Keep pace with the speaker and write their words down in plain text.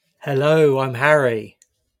Hello, I'm Harry.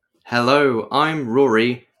 Hello, I'm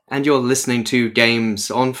Rory, and you're listening to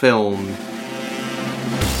Games on Film.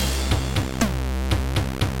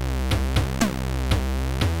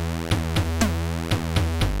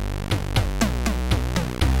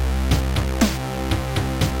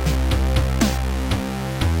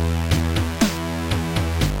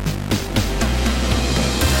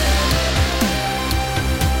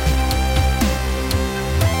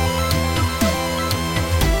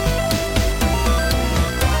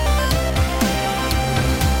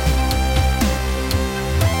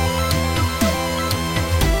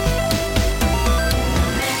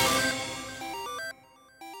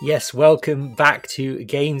 Yes, welcome back to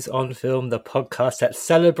Games on Film, the podcast that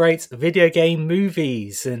celebrates video game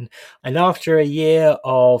movies. And after a year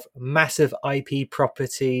of massive IP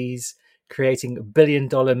properties, creating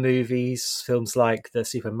billion-dollar movies, films like the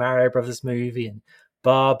Super Mario Brothers movie and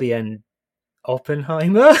Barbie and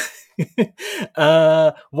Oppenheimer,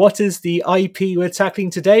 what is the IP we're tackling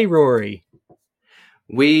today, Rory?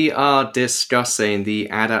 We are discussing the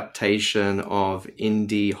adaptation of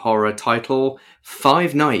indie horror title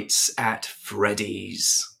Five Nights at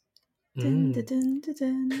Freddy's. Because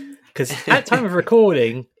at time of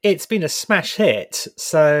recording, it's been a smash hit.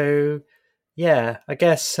 So, yeah, I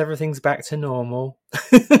guess everything's back to normal.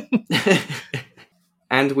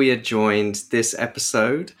 And we are joined this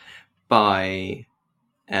episode by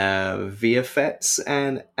VFX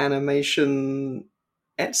and animation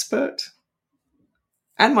expert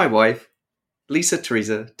and my wife, Lisa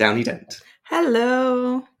Teresa Downey Dent.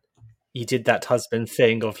 Hello. You did that husband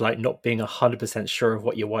thing of like not being 100% sure of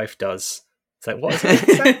what your wife does. It's like, what is the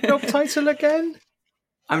exact job title again?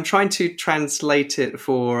 I'm trying to translate it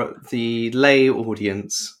for the lay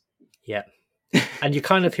audience. Yeah. And you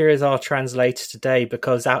kind of here as our translator today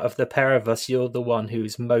because out of the pair of us, you're the one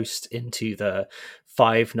who's most into the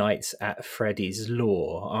Five Nights at Freddy's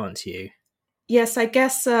lore, aren't you? Yes, I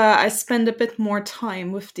guess I spend a bit more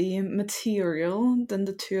time with the material than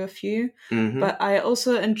the two of you, but I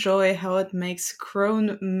also enjoy how it makes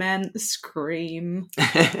grown men scream.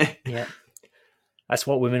 Yeah. That's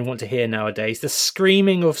what women want to hear nowadays. The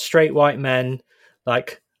screaming of straight white men,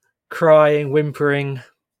 like crying, whimpering.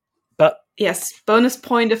 But yes, bonus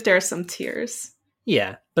point if there are some tears.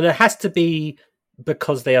 Yeah, but it has to be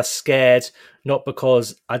because they are scared, not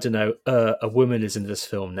because, I don't know, a woman is in this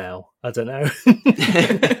film now. I don't know.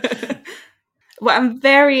 Well, I'm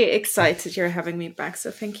very excited you're having me back,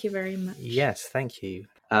 so thank you very much. Yes, thank you.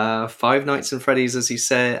 Five Nights at Freddy's, as you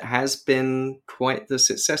said, has been quite the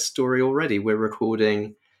success story already. We're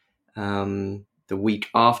recording the week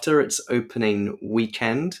after its opening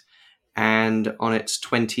weekend, and on its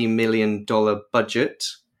 $20 million budget,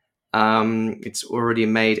 it's already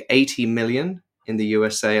made $80 million in the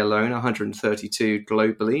USA alone, 132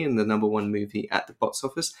 globally, and the number one movie at the box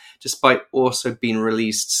office, despite also being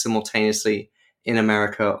released simultaneously in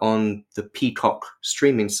America on the Peacock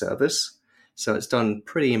streaming service. So it's done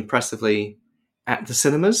pretty impressively at the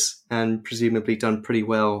cinemas and presumably done pretty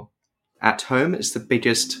well at home. It's the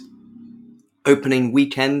biggest opening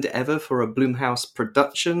weekend ever for a Blumhouse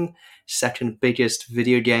production, second biggest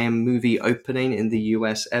video game movie opening in the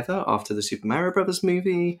US ever after the Super Mario Brothers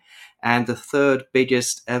movie, and the third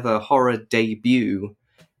biggest ever horror debut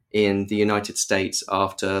in the United States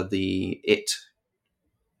after the It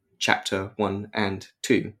Chapter 1 and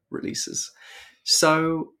 2 releases.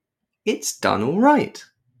 So it's done all right.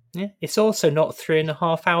 Yeah, it's also not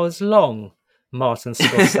 3.5 hours long, Martin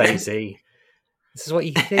Scorsese. This is what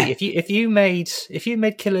you think. If you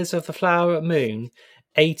made Killers of the Flower Moon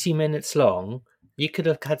 80 minutes long, you could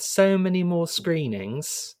have had so many more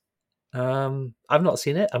screenings. I've not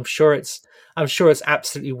seen it. I'm sure it's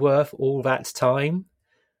absolutely worth all that time.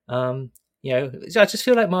 I just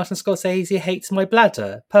feel like Martin Scorsese hates my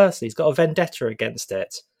bladder. Personally, he's got a vendetta against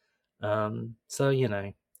it.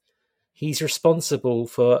 He's responsible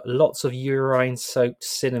for lots of urine-soaked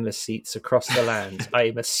cinema seats across the land.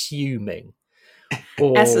 I'm assuming.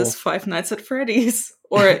 As is Five Nights at Freddy's.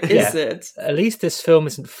 Or is it? At least this film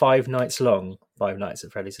isn't 5 nights long, Five Nights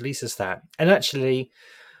at Freddy's. At least it's that. And actually,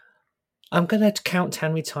 I'm going to count how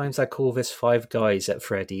many times I call this Five Guys at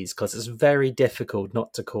Freddy's, because it's very difficult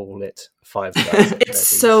not to call it Five Guys at Freddy's.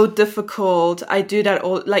 It's so difficult. I do that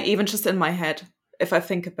all, like even just in my head, if I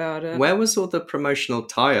think about it. Where was all the promotional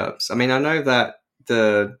tie-ups? I mean, I know that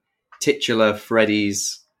the titular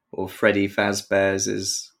Freddy's or Freddy Fazbear's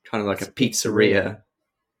is kind of like a pizzeria.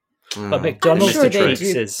 But McDonald's sure did they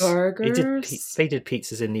pizzas. do burgers. They did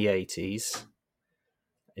pizzas in the 80s.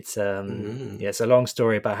 It's it's a long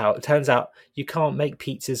story about how it turns out you can't make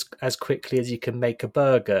pizzas as quickly as you can make a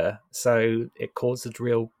burger, so it caused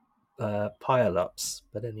real pile-ups.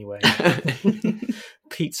 But anyway,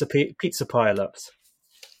 pizza pile-ups.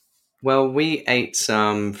 Well, we ate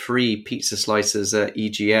some free pizza slices at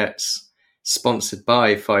EGX, sponsored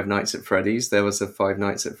by Five Nights at Freddy's. There was a Five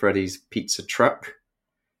Nights at Freddy's pizza truck.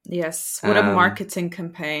 Yes, what a marketing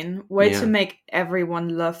campaign. Way to make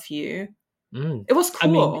everyone love you. It was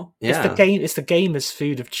cool. I mean, it's the gamer's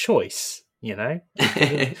food of choice, you know?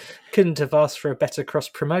 Couldn't have asked for a better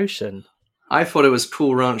cross-promotion. I thought it was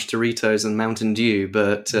Cool Ranch Doritos and Mountain Dew,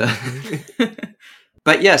 but...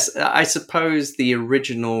 But yes, I suppose the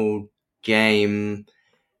original game,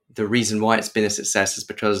 the reason why it's been a success is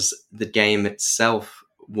because the game itself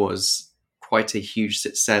was quite a huge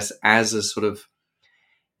success as a sort of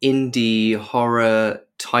indie horror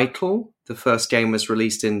title. The first game was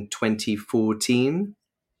released in 2014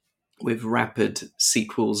 with rapid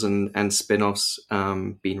sequels and spin-offs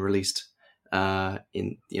being released I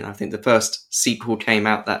think the first sequel came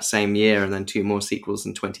out that same year and then 2 more sequels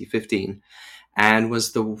in 2015. And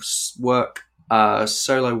was the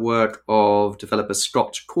solo work of developer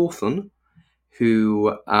Scott Cawthon,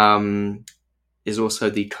 who is also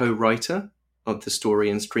the co-writer of the story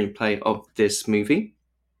and screenplay of this movie.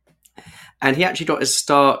 And he actually got his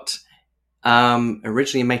start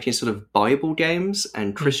originally making sort of Bible games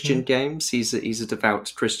and Christian games. He's a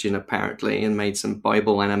devout Christian, apparently, and made some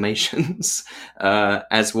Bible animations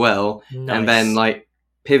as well. Nice. And then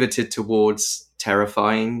pivoted towards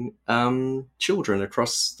terrifying children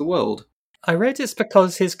across the world. I read it's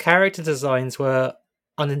because his character designs were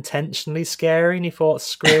unintentionally scary, and he thought,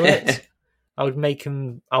 "Screw it, I'll make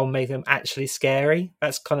them actually scary."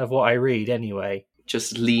 That's kind of what I read, anyway.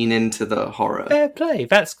 Just lean into the horror. Fair play.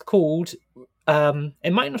 That's called.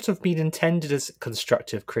 It might not have been intended as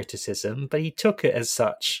constructive criticism, but he took it as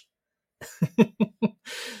such.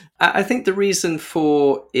 I think the reason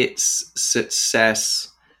for its success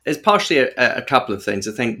is partially a couple of things.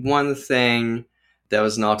 I think one thing, there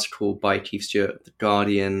was an article by Keith Stewart of The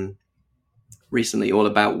Guardian recently all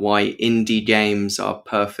about why indie games are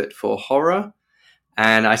perfect for horror.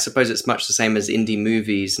 And I suppose it's much the same as indie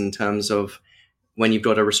movies in terms of when you've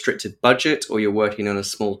got a restricted budget or you're working on a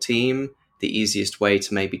small team, the easiest way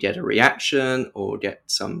to maybe get a reaction or get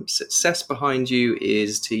some success behind you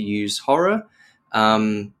is to use horror.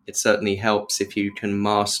 It certainly helps if you can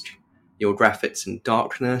mask your graphics in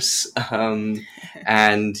darkness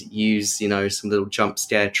and use, some little jump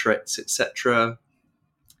scare tricks, etc.,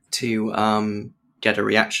 to get a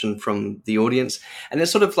reaction from the audience. And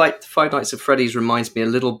it's sort of like Five Nights at Freddy's reminds me a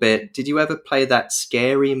little bit. Did you ever play that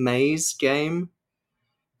Scary Maze game?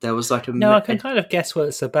 There was No, I can kind of guess what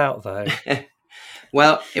it's about, though.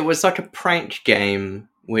 Well, it was like a prank game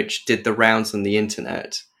which did the rounds on the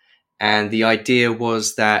internet. And the idea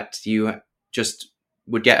was that you just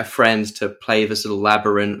would get a friend to play this little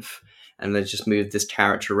labyrinth and then just move this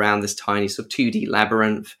character around this tiny sort of 2D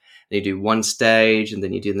labyrinth. And you do one stage, and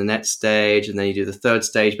then you do the next stage, and then you do the third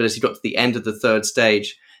stage. But as you got to the end of the third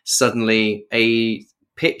stage, suddenly a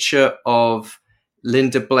picture of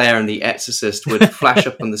Linda Blair and The Exorcist would flash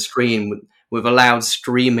up on the screen with a loud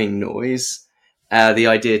screaming noise. The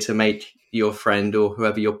idea to make your friend or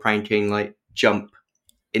whoever you're pranking jump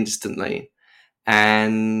instantly,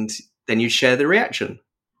 and then you share the reaction.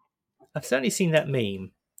 I've certainly seen that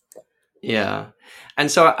meme. Yeah,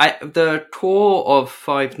 and so the core of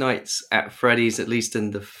Five Nights at Freddy's, at least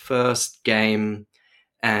in the first game,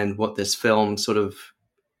 and what this film sort of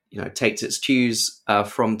takes its cues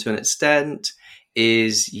from to an extent,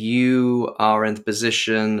 is you are in the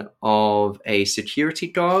position of a security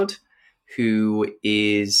guard who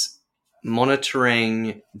is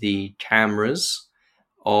monitoring the cameras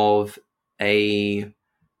of a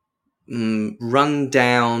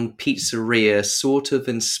rundown pizzeria, sort of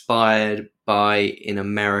inspired by, in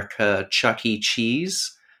America, Chuck E.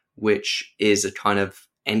 Cheese, which is a kind of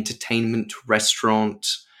entertainment restaurant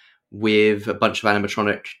with a bunch of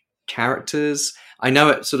animatronic characters. I know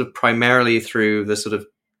it sort of primarily through the sort of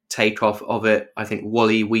takeoff of it. I think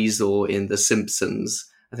Wally Weasel in The Simpsons.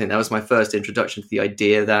 I think that was my first introduction to the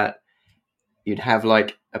idea that you'd have a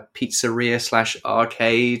pizzeria /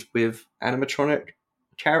 arcade with animatronic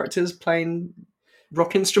characters playing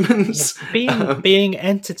rock instruments. Being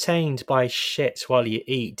entertained by shit while you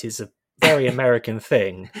eat is a very American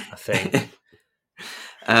thing, I think.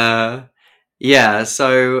 Yeah,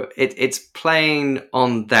 so it's playing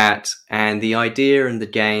on that, and the idea in the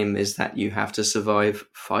game is that you have to survive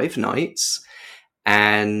 5 nights,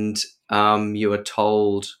 and you are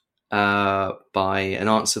told by an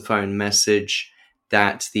answer phone message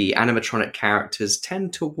that the animatronic characters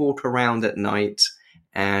tend to walk around at night,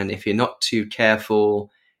 and if you're not too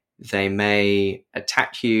careful, They may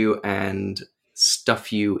attack you and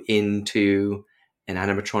stuff you into an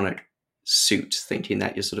animatronic suit, thinking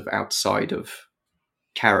that you're sort of outside of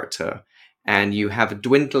character. And you have a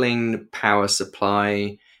dwindling power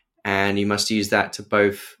supply, and you must use that to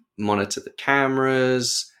both monitor the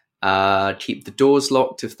cameras, keep the doors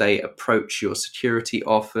locked if they approach your security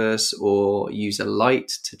office, or use a light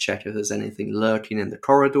to check if there's anything lurking in the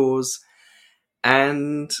corridors.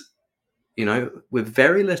 And, with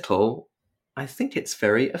very little, I think it's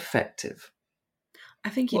very effective. I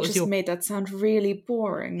think you just made that sound really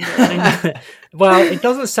boring. Well, it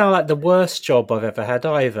doesn't sound like the worst job I've ever had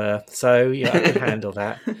either. So, I can handle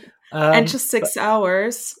that. And just 6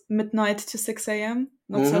 hours, midnight to 6 a.m.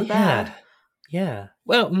 Not so bad. Yeah.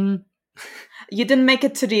 Well, you didn't make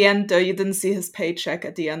it to the end, though. You didn't see his paycheck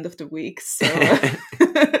at the end of the week. So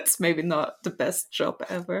it's maybe not the best job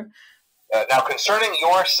ever. Now, concerning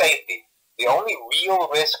your safety, the only real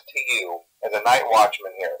risk to you as a night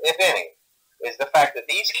watchman here, if any, is the fact that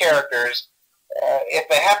these characters, if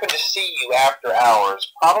they happen to see you after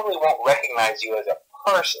hours, probably won't recognize you as a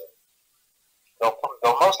person. They'll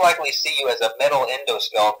most likely see you as a metal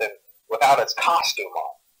endoskeleton without its costume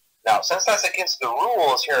on. Now, since that's against the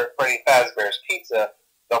rules here at Freddy Fazbear's Pizza,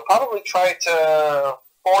 they'll probably try to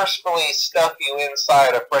forcefully stuff you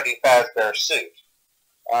inside a Freddy Fazbear suit.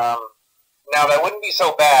 Now, that wouldn't be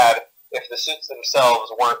so bad if the suits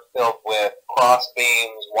themselves weren't filled with cross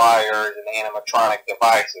beams, wires, and animatronic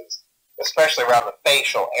devices, especially around the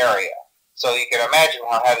facial area. So you can imagine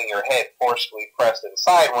how having your head forcefully pressed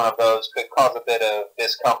inside one of those could cause a bit of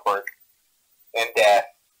discomfort and death.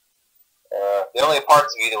 The only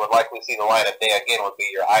parts of you that would likely see the light of day again would be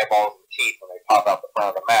your eyeballs and teeth when they pop out the front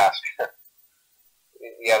of the mask.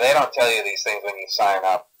 Yeah, they don't tell you these things when you sign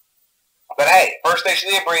up. But hey, first station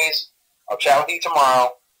of the breeze. I'll chat with you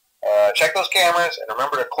tomorrow. Check those cameras, and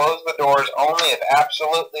remember to close the doors only if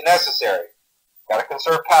absolutely necessary. Gotta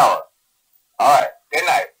conserve power. Alright, good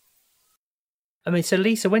night. So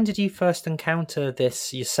Lisa, when did you first encounter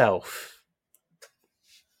this yourself?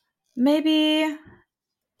 Maybe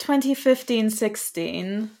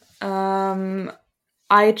 2015-16. I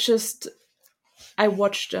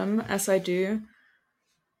watched them, as I do.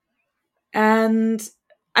 And,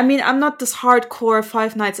 I'm not this hardcore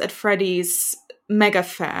Five Nights at Freddy's mega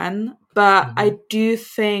fan, but I do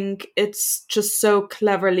think it's just so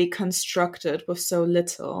cleverly constructed with so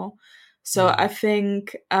little. So I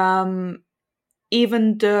think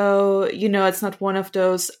even though, it's not one of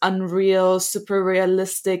those unreal, super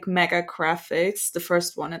realistic mega graphics, the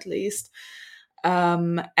first one at least,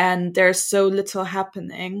 and there's so little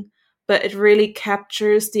happening, but it really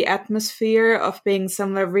captures the atmosphere of being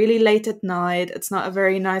somewhere really late at night. It's not a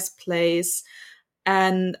very nice place.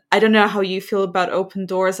 And I don't know how you feel about open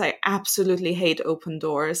doors. I absolutely hate open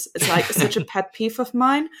doors. It's like such a pet peeve of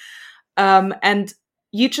mine. And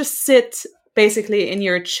you just sit basically in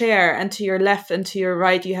your chair, and to your left and to your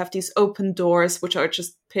right, you have these open doors, which are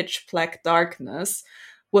just pitch black darkness,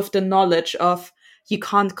 with the knowledge of you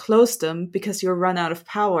can't close them because you'll run out of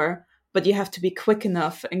power, but you have to be quick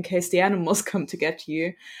enough in case the animals come to get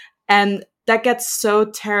you. And that gets so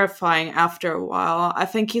terrifying after a while. I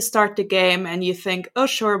think you start the game and you think, oh,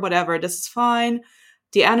 sure, whatever, this is fine.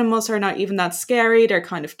 The animals are not even that scary. They're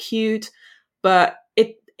kind of cute, but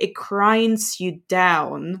it grinds you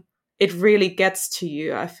down. It really gets to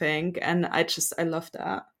you, I think. And I love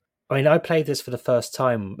that. I played this for the first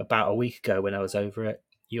time about a week ago when I was over at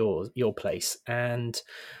your place. And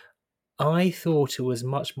I thought it was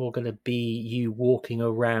much more going to be you walking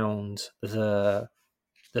around the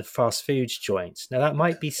fast food joints. Now, that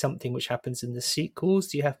might be something which happens in the sequels.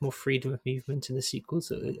 Do you have more freedom of movement in the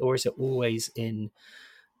sequels? Or is it always in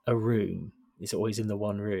a room? Is it always in the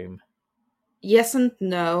one room? Yes and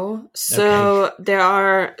no. So There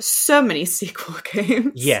are so many sequel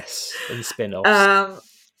games. Yes, and spin-offs.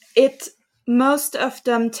 Most of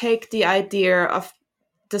them take the idea of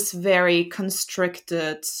this very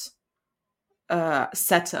constricted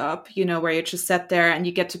setup, where you just sit there and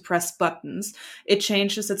you get to press buttons. It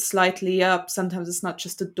changes it slightly up. Sometimes it's not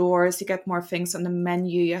just the doors. You get more things on the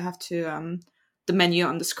menu. You have to the menu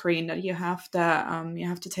on the screen that you have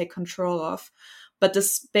to take control of. But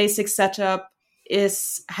this basic setup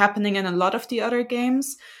is happening in a lot of the other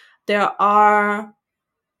games. There are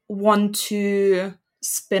 1-2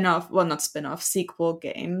 sequel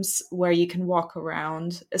games where you can walk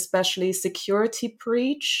around, especially Security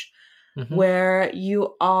Breach, where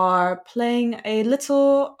you are playing a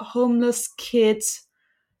little homeless kid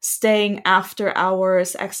staying after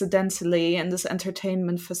hours accidentally in this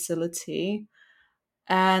entertainment facility.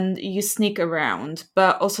 and you sneak around.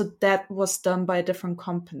 But also that was done by a different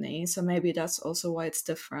company, so maybe that's also why it's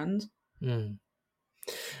different. I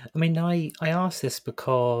mean, I asked this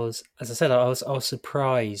because, as I said, I was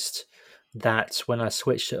surprised that when I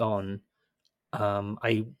switched it on,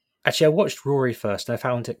 I watched Rory first, and I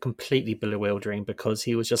found it completely bewildering because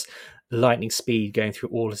he was just lightning speed going through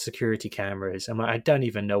all the security cameras. And I don't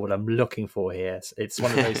even know what I'm looking for here. It's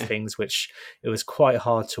one of those things which it was quite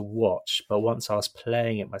hard to watch, but once I was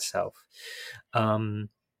playing it myself,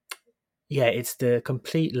 it's the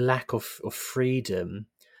complete lack of freedom.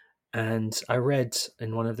 And I read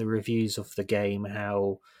in one of the reviews of the game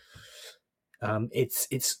how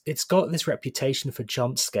it's got this reputation for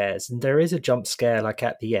jump scares, and there is a jump scare like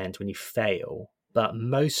at the end when you fail, but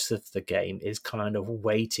most of the game is kind of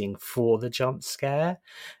waiting for the jump scare.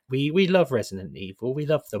 We love Resident Evil, we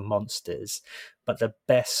love the monsters, but the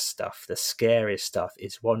best stuff, the scariest stuff,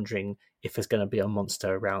 is wondering if there's going to be a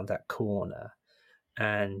monster around that corner.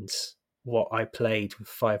 And what I played with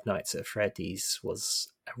Five Nights at Freddy's was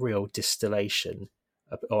a real distillation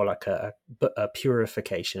or like a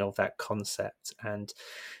purification of that concept. And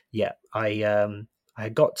yeah, I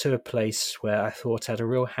got to a place where I thought I had a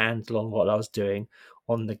real handle on what I was doing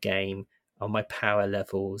on the game, on my power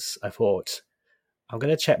levels. I thought, I'm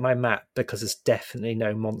going to check my map because there's definitely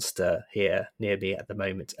no monster here near me at the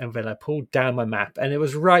moment. And then I pulled down my map and it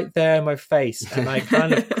was right there in my face, and I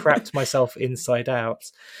kind of crapped myself inside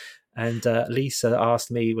out. And Lisa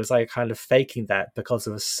asked me, was I kind of faking that because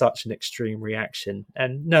it was such an extreme reaction?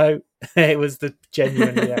 And no, it was the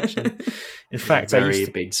genuine reaction. In fact, it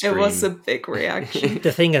was a big reaction.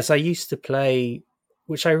 The thing is, I used to play,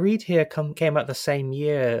 which I read here came out the same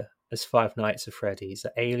year as Five Nights at Freddy's,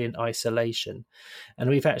 Alien Isolation. And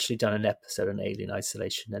we've actually done an episode on Alien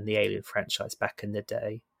Isolation and the Alien franchise back in the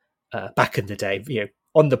day, on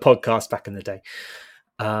the podcast back in the day.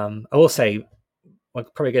 I will say, we're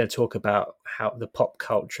probably going to talk about how the pop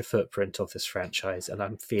culture footprint of this franchise, and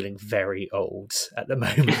I'm feeling very old at the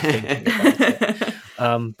moment thinking about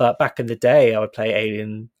it. But back in the day, I would play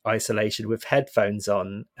Alien Isolation with headphones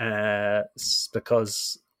on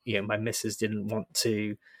because my missus didn't want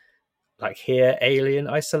to hear Alien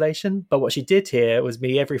Isolation. But what she did hear was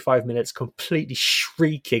me every 5 minutes completely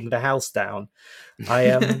shrieking the house down. I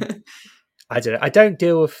don't know. I don't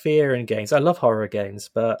deal with fear in games. I love horror games,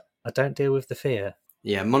 but I don't deal with the fear.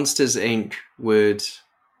 Yeah, Monsters Inc. would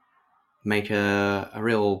make a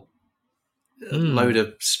real load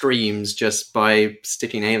of streams just by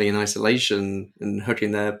sticking Alien Isolation and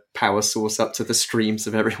hooking their power source up to the streams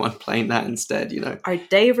of everyone playing that instead, Are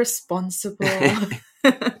they responsible?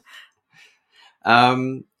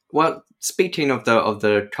 Well, speaking of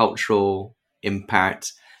the cultural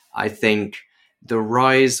impact, I think the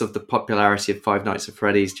rise of the popularity of Five Nights at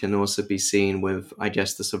Freddy's can also be seen with, I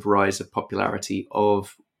guess, the sort of rise of popularity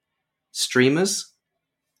of streamers.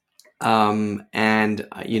 And,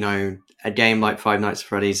 a game like Five Nights at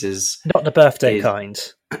Freddy's is... Not the birthday kind.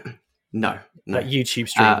 No. Like YouTube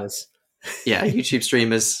streamers. YouTube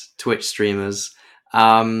streamers, Twitch streamers.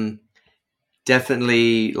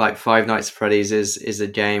 Definitely, like Five Nights at Freddy's is a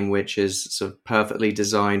game which is sort of perfectly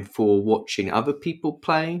designed for watching other people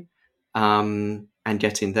play. And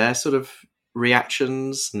getting their sort of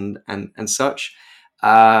reactions and such.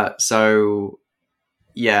 So,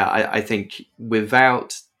 yeah, I think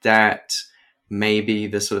without that, maybe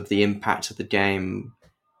the sort of the impact of the game,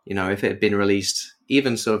 if it had been released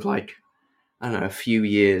even sort of like, I don't know, a few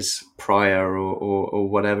years prior or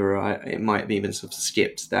whatever, it might have even sort of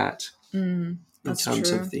skipped that in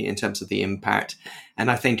terms of the impact.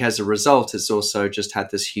 And I think as a result, it's also just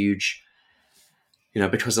had this huge...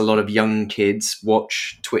 because a lot of young kids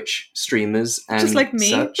watch Twitch streamers and just like me.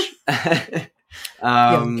 Such.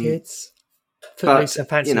 Young kids. Footloose and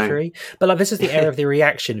fancy free. But this is the era of the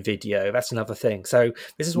reaction video. That's another thing. So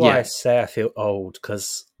this is why I say I feel old,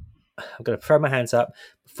 because I'm going to throw my hands up.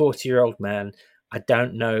 40-year-old man. I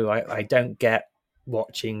don't know. I don't get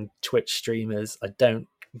watching Twitch streamers. I don't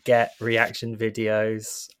get reaction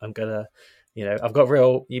videos. I'm going to... I've got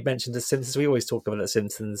you mentioned The Simpsons. We always talk about The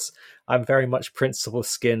Simpsons. I'm very much Principal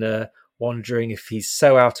Skinner, wondering if he's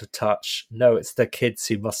so out of touch. No, it's the kids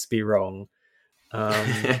who must be wrong.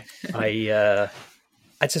 I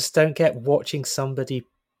just don't get watching somebody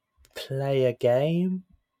play a game.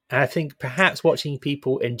 And I think perhaps watching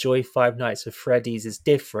people enjoy Five Nights at Freddy's is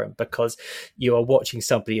different because you are watching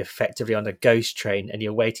somebody effectively on a ghost train and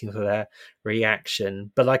you're waiting for their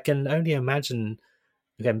reaction. But I can only imagine...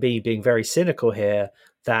 Again, being very cynical here,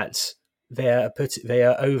 that they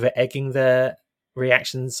are over egging their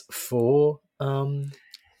reactions for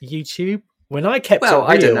YouTube. When I kept it real,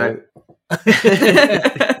 I don't know.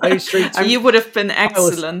 You would have been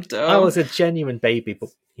excellent, though. I was a genuine baby, but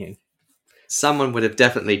someone would have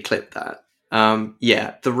definitely clipped that.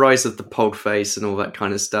 The rise of the pog face and all that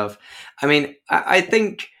kind of stuff. I mean, I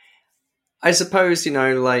suppose,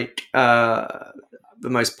 the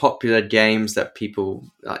most popular games that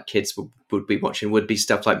people, like kids, would be watching would be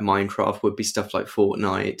stuff like Minecraft, would be stuff like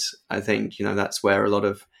Fortnite. I think, that's where a lot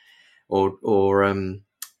of,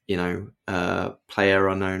 Player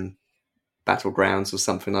Unknown Battlegrounds or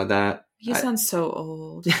something like that. You sound so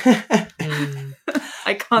old.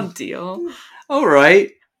 I can't deal. All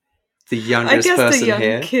right. The youngest person here. I guess the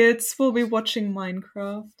young kids will be watching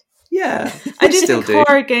Minecraft. Yeah, I do think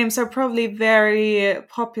horror games are probably very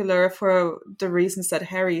popular for the reasons that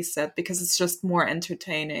Harry said, because it's just more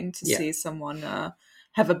entertaining to see someone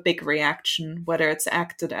have a big reaction, whether it's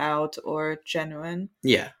acted out or genuine.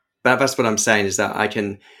 Yeah, but that's what I'm saying, is that I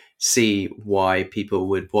can see why people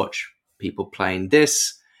would watch people playing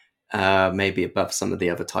this maybe above some of the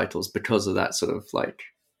other titles, because of that sort of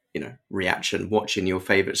reaction, watching your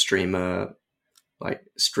favorite streamer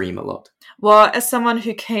stream a lot. Well, as someone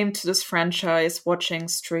who came to this franchise watching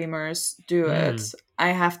streamers do it, I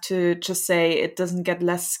have to just say it doesn't get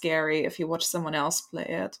less scary if you watch someone else play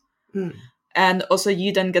it. And also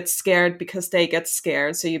you then get scared because they get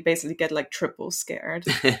scared, so you basically get triple scared.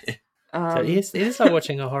 So it is like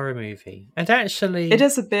watching a horror movie. And actually, it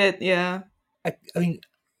is a bit, yeah. I mean,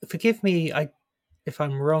 forgive me if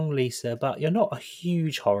I'm wrong, Lisa, but you're not a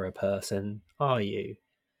huge horror person, are you?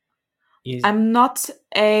 I'm not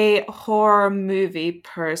a horror movie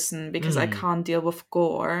person because I can't deal with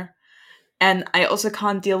gore. And I also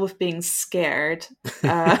can't deal with being scared.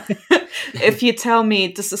 If you tell me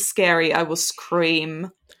this is scary, I will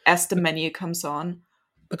scream as the menu comes on.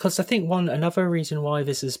 Because I think another reason why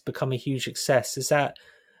this has become a huge success is that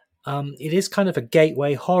it is kind of a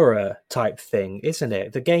gateway horror type thing, isn't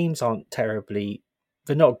it? The games aren't they're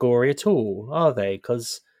not gory at all, are they?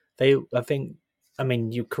 Because I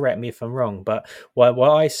mean, you correct me if I'm wrong, but what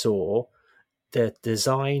I saw, the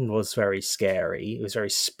design was very scary. It was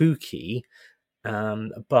very spooky.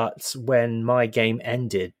 But when my game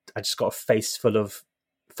ended, I just got a face full of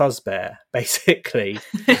Fuzzbear, basically.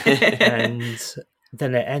 And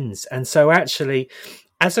then it ends. And so actually,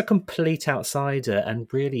 as a complete outsider, and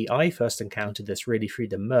really, I first encountered this really through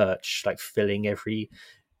the merch, filling every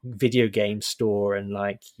video game store, and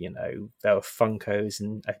there were Funkos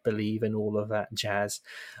and I believe in all of that jazz.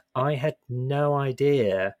 I had no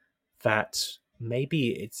idea that maybe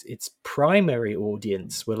its primary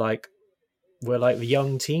audience were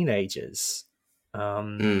young teenagers,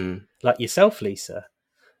 like yourself, Lisa.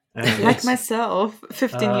 And like myself,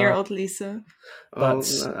 15-year-old Lisa. But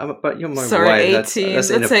you're my sorry, wife. 18. That's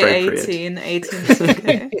Let's say 18. 18 is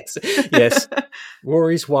okay. Yes.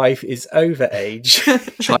 Rory's wife is over age.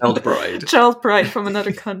 Child bride. Child bride from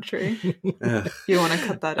another country. You want to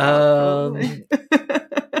cut that out, probably.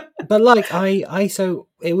 But so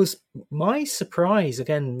it was my surprise,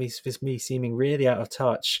 again, with me seeming really out of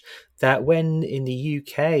touch, that when in the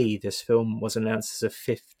UK this film was announced as a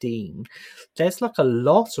 15, there's a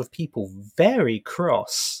lot of people very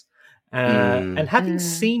cross. And having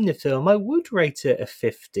seen the film, I would rate it a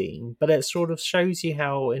 15, but it sort of shows you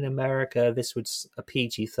how in America this was a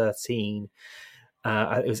PG-13.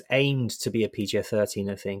 It was aimed to be a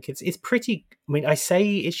PG-13, I think. It's pretty. I mean, I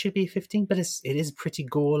say it should be 15, but it is pretty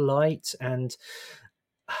gore light, and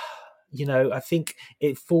I think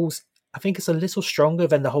it falls. I think it's a little stronger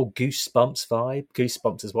than the whole Goosebumps vibe.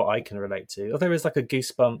 Goosebumps is what I can relate to. Although there is a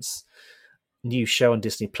Goosebumps new show on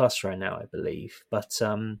Disney Plus right now, I believe, but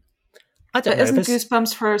I don't know. Isn't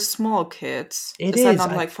Goosebumps for small kids? It is. That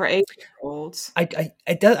not for 8-year-olds? I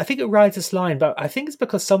think it rides this line, but I think it's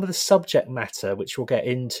because some of the subject matter, which we'll get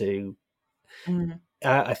into,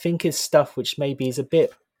 I think is stuff which maybe is a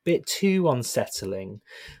bit too unsettling.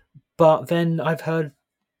 But then I've heard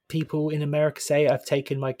people in America say, I've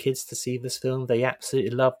taken my kids to see this film. They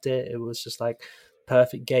absolutely loved it. It was just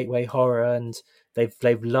perfect gateway horror, and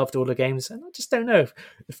they've loved all the games. And I just don't know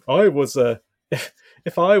if I was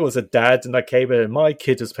if I was a dad and I came in and my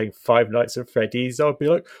kid was playing Five Nights at Freddy's, I'd be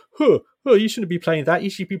like, you shouldn't be playing that. You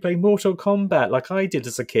should be playing Mortal Kombat like I did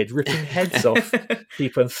as a kid, ripping heads off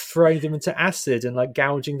people and throwing them into acid and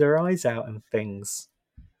gouging their eyes out and things.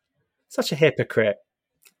 Such a hypocrite.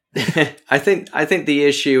 I think the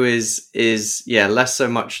issue is less so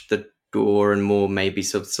much the gore and more maybe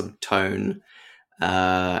sort of some tone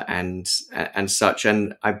and such.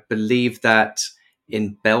 And I believe that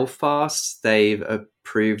in Belfast, they've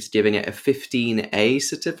approved giving it a 15A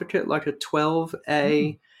certificate, like a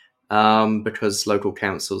 12A, because local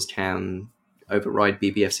councils can override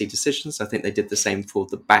BBFC decisions. I think they did the same for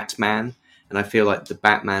the Batman, and I feel like the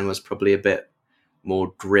Batman was probably a bit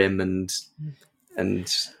more grim and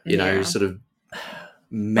you know, sort of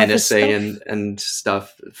menacing and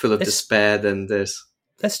stuff, full of despair than this.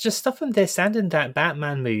 There's just stuff in this and in that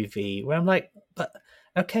Batman movie where I'm like, but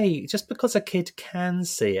okay, just because a kid can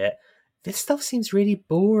see it, this stuff seems really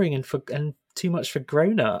boring and too much for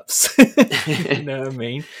grown-ups. You know what I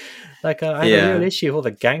mean? Like, I have a real issue with all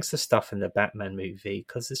the gangster stuff in the Batman movie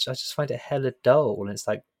because I just find it hella dull, and it's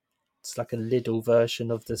like a little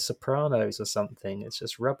version of The Sopranos or something. It's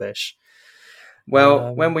just rubbish.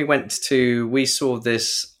 Well, when we saw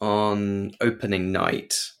this on opening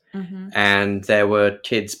night, and there were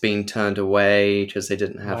kids being turned away because they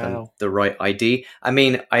didn't have the right ID. I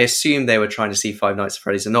mean, I assume they were trying to see Five Nights at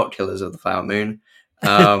Freddy's and not Killers of the Flower Moon.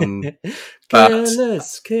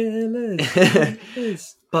 Killers.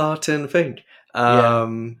 Barton Fink.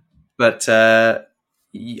 But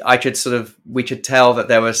we could tell that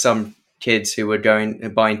there were some kids who were going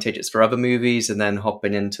and buying tickets for other movies and then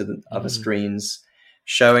hopping into the other screens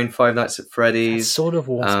showing Five Nights at Freddy's. That sort of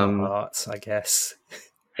warms my heart, I guess.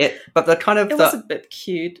 It was a bit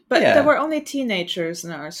cute, but there were only teenagers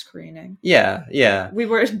in our screening. Yeah. We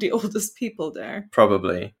were the oldest people there.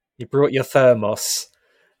 Probably. You brought your thermos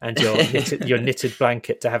and your knitted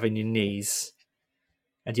blanket to have in your knees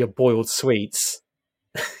and your boiled sweets.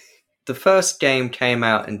 The first game came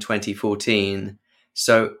out in 2014,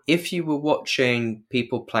 so if you were watching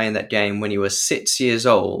people playing that game when you were 6 years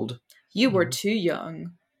old... You were too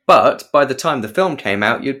young. But by the time the film came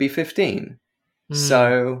out, you'd be 15.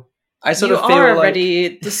 So I sort of feel you are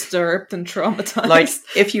already disturbed and traumatized. Like,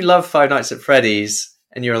 if you love Five Nights at Freddy's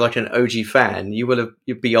and you're like an OG fan,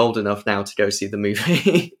 you'd be old enough now to go see the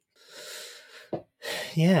movie.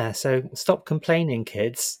 Yeah, so stop complaining,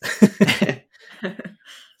 kids.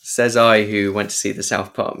 Says I, who went to see the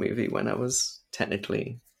South Park movie when I was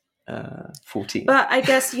technically 14. But I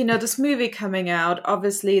guess, this movie coming out,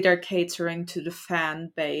 obviously they're catering to the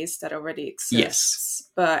fan base that already exists. Yes.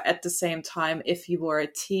 But at the same time, if you were a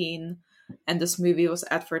teen and this movie was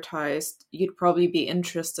advertised, you'd probably be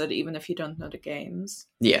interested even if you don't know the games.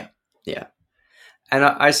 Yeah. And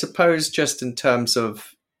I suppose just in terms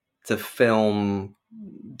of the film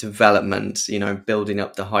development, building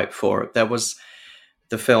up the hype for it, there was...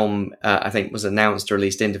 The film, I think, was announced or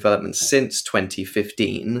released in development since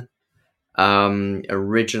 2015.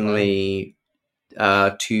 Originally,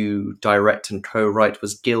 to direct and co-write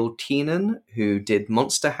was Gil Keenan, who did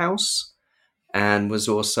Monster House and was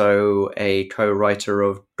also a co-writer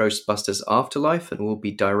of Ghostbusters Afterlife and will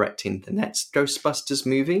be directing the next Ghostbusters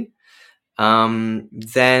movie.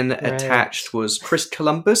 Then attached was Chris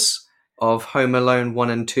Columbus of Home Alone 1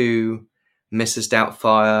 and 2, Mrs.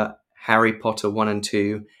 Doubtfire, Harry Potter 1 and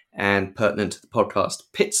 2, and pertinent to the podcast,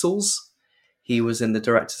 Pixels. He was in the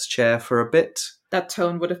director's chair for a bit. That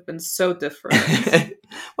tone would have been so different.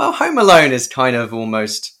 Well, Home Alone is kind of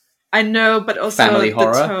almost... I know, but also family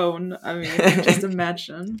horror. The tone. I mean, just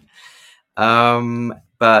imagine.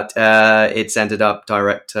 But it's ended up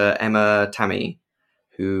director Emma Tammy,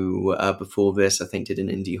 who before this, I think, did an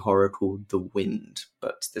indie horror called The Wind.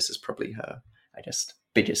 But this is probably her, I guess,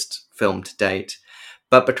 biggest film to date.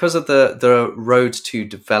 But because of the road to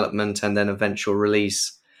development and then eventual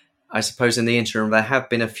release, I suppose in the interim there have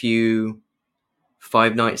been a few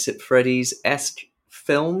Five Nights at Freddy's-esque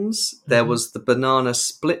films. Mm-hmm. There was the Banana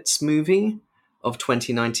Splits movie of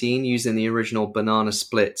 2019 using the original Banana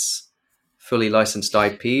Splits fully licensed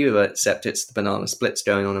IP, except it's the Banana Splits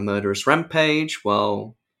going on a murderous rampage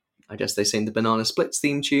while I guess they sing the Banana Splits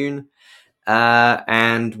theme tune.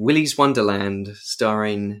 And Willy's Wonderland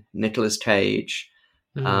starring Nicolas Cage.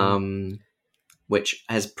 Which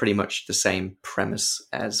has pretty much the same premise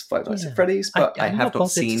as Five Nights at Freddy's, but I have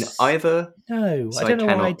not seen either. No, so I don't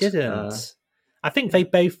know why I didn't. I think they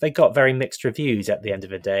got very mixed reviews at the end of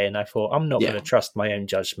the day, and I thought, I'm not going to trust my own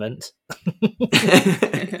judgment.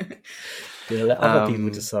 Gonna let other people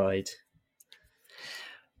decide.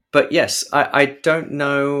 But yes, I don't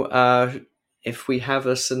know if we have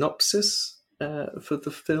a synopsis for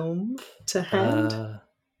the film to hand.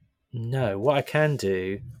 No, what I can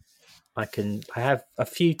do, I have a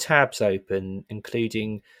few tabs open,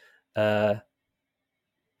 including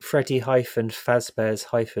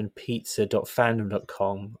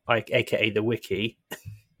Freddy-Fazbear's-pizza.fandom.com, aka the wiki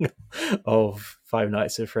of Five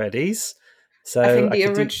Nights at Freddy's. So I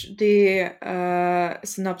think the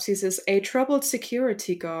synopsis is: a troubled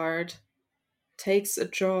security guard takes a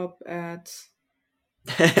job at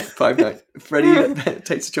Five Nights. Freddy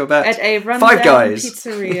takes a job at a rundown Five Guys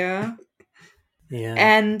pizzeria. Yeah,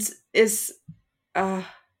 and is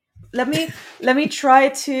let me try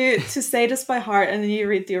to say this by heart, and then you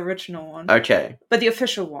read the original one. Okay. But the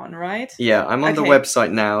official one, right? Yeah, I'm on the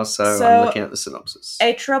website now, so I'm looking at the synopsis.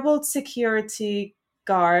 A troubled security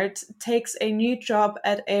guard takes a new job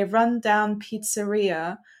at a rundown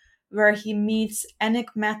pizzeria where he meets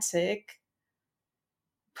enigmatic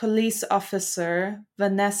police officer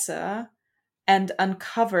Vanessa and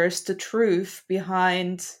uncovers the truth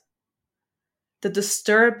behind the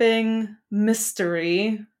disturbing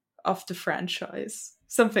mystery of the franchise.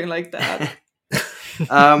 Something like that.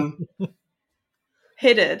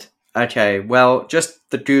 Hit it. Okay, well, just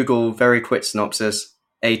the Google very quick synopsis.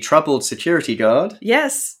 A troubled security guard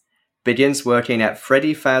begins working at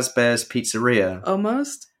Freddy Fazbear's Pizzeria.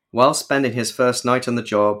 Almost. While spending his first night on the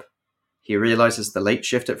job, he realizes the late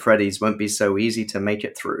shift at Freddy's won't be so easy to make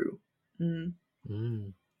it through.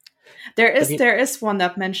 There is one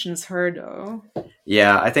that mentions her, though.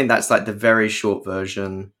 Yeah, I think that's like the very short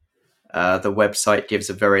version. The website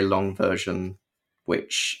gives a very long version,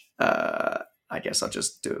 which I guess I'll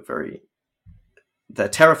just do it very... The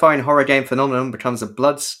terrifying horror game phenomenon becomes a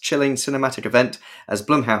blood-chilling cinematic event as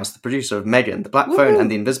Blumhouse, the producer of Megan, The Black Phone, and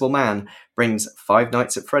The Invisible Man, brings Five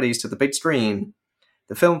Nights at Freddy's to the big screen.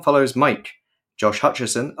 The film follows Mike, Josh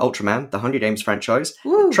Hutcherson, Ultraman, the Hunger Games franchise,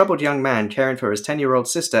 a troubled young man caring for his 10-year-old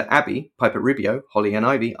sister, Abby, Piper Rubio, Holly and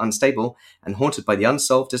Ivy, unstable, and haunted by the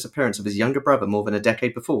unsolved disappearance of his younger brother more than a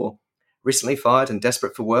decade before. Recently fired and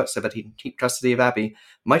desperate for work so that he can keep custody of Abby,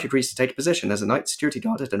 Mike agrees to take a position as a night security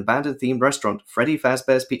guard at an abandoned-themed restaurant, Freddy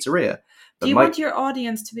Fazbear's Pizzeria. But Do you want your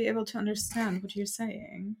audience to be able to understand what you're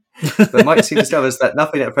saying? But Mike soon discovers that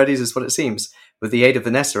nothing at Freddy's is what it seems. With the aid of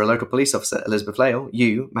Vanessa, a local police officer, Elizabeth Lale,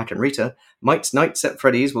 Yu, Mac and Rita, Mike's nights at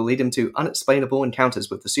Freddy's will lead him to unexplainable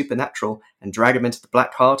encounters with the supernatural and drag him into the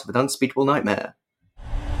black heart of an unspeakable nightmare.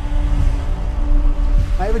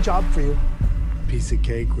 I have a job for you. Piece of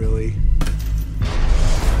cake, really.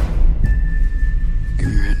 Give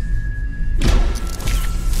me your head.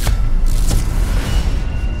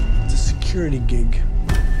 It's a security gig.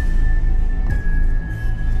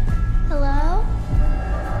 Hello?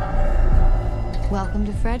 Welcome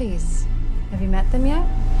to Freddy's. Have you met them yet?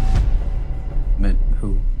 Met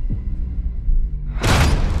who?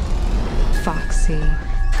 Foxy,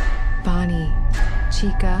 Bonnie,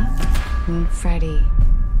 Chica, and Freddy.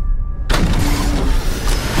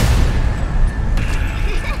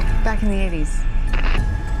 Back in the 80s.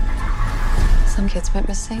 Some kids went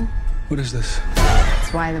missing. What is this?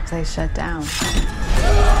 That's why the place shut down.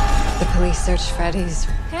 The police searched Freddy's.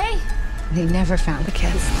 Hey! They never found the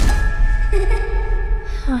kids.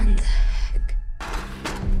 What the heck?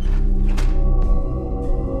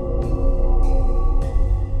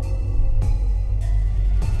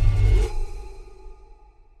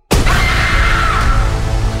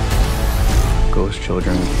 Ghost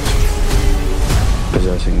children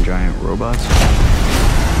possessing giant robots?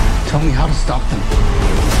 Tell me how to stop them.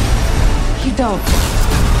 You don't.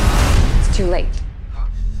 It's too late.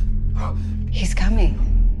 He's coming.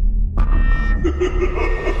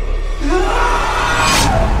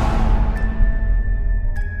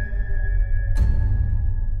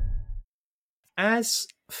 As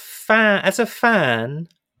a fan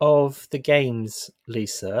of the games,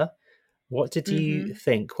 Lisa, what did you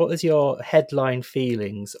think? What was your headline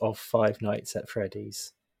feelings of Five Nights at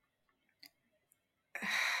Freddy's?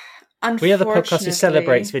 We are the podcast who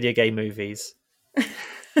celebrates video game movies.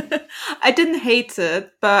 I didn't hate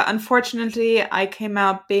it, but unfortunately I came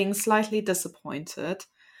out being slightly disappointed.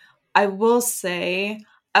 I will say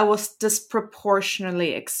I was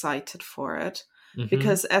disproportionately excited for it.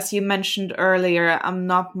 Because as you mentioned earlier, I'm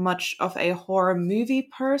not much of a horror movie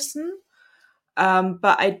person.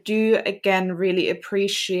 But I do, again, really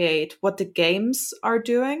appreciate what the games are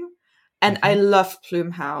doing. And I love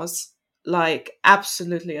Blumhouse. Like,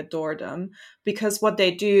 absolutely adore them. Because what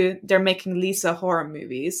they do, they're making Lisa horror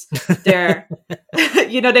movies. They're,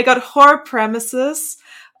 they got horror premises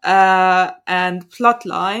and plot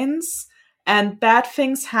lines. And bad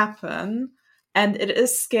things happen. And it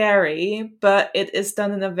is scary, but it is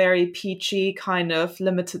done in a very peachy kind of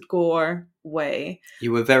limited gore way.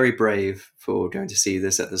 You were very brave for going to see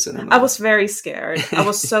this at the cinema. I was very scared. I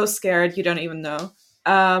was so scared, you don't even know.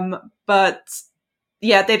 But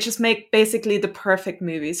yeah, they just make basically the perfect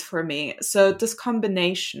movies for me. So this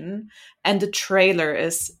combination, and the trailer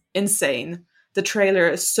is insane. The trailer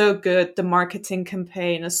is so good. The marketing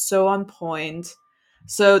campaign is so on point.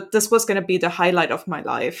 So this was going to be the highlight of my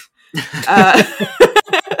life.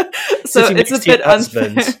 So it's a bit unfair.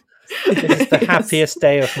 This is the happiest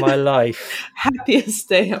day of my life. Happiest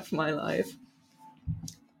day of my life.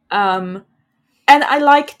 And And I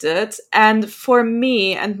liked it. And for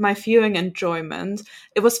me and my viewing enjoyment,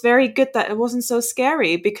 it was very good that it wasn't so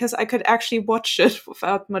scary because I could actually watch it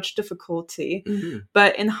without much difficulty. Mm-hmm.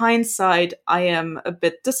 But in hindsight, I am a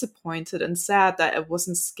bit disappointed and sad that it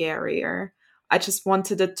wasn't scarier. I just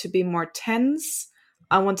wanted it to be more tense.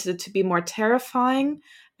 I wanted it to be more terrifying.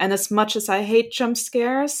 And as much as I hate jump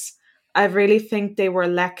scares, I really think they were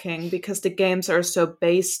lacking because the games are so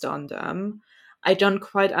based on them. I don't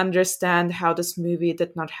quite understand how this movie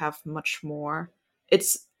did not have much more.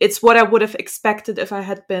 It's what I would have expected if I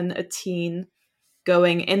had been a teen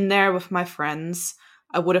going in there with my friends.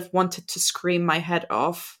 I would have wanted to scream my head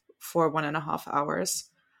off for 1.5 hours.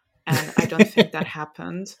 And I don't think that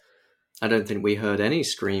happened. I don't think we heard any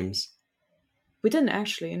screams. We didn't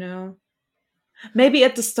actually, Maybe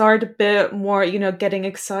at the start a bit more, getting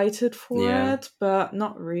excited for it, but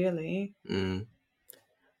not really. Mm.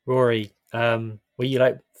 Rory, were you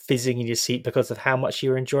like fizzing in your seat because of how much you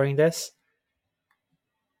were enjoying this?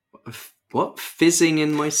 What? Fizzing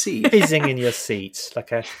in my seat? Fizzing in your seat,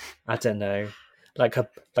 like I don't know, like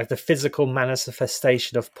the physical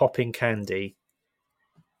manifestation of popping candy.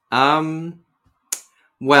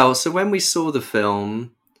 Well, so when we saw the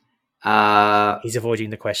film, he's avoiding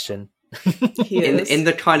the question. In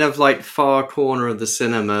the kind of like far corner of the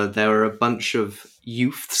cinema, there were a bunch of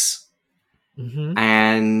youths,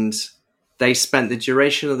 and they spent the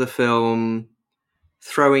duration of the film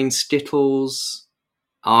throwing Skittles,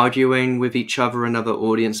 arguing with each other and other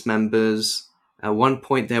audience members. At one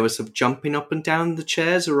point, they were sort of jumping up and down the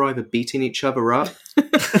chairs or either beating each other up.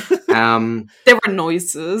 There were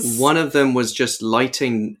noises. One of them was just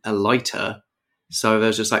lighting a lighter. So there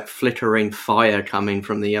was just like flickering fire coming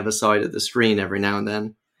from the other side of the screen every now and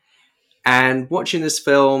then. And watching this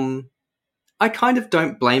film, I kind of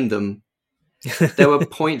don't blame them. There were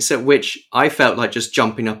points at which I felt like just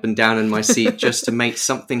jumping up and down in my seat just to make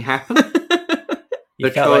something happen. You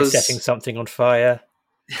felt like setting something on fire.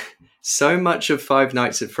 So much of Five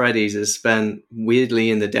Nights at Freddy's is spent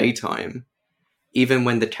weirdly in the daytime. Even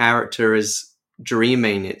when the character is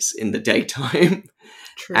dreaming, it's in the daytime.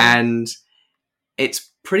 True. And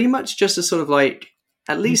it's pretty much just a sort of like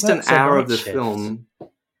at least an hour of the film.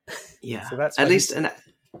 Yeah, so that's at least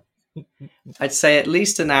I'd say at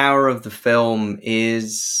least an hour of the film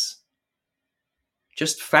is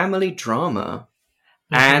just family drama.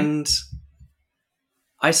 And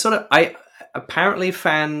I apparently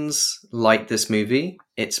fans like this movie.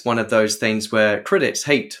 It's one of those things where critics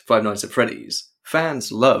hate Five Nights at Freddy's.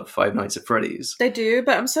 Fans love Five Nights at Freddy's. They do,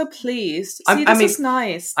 but I'm so pleased. This is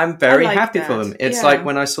nice. I'm very happy for them. It's like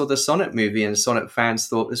when I saw the Sonic movie and Sonic fans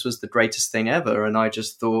thought this was the greatest thing ever. And I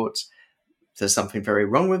just thought, there's something very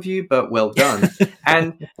wrong with you, but well done.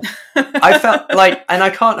 And I felt like, and I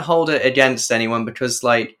can't hold it against anyone because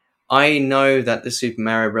like, I know that the Super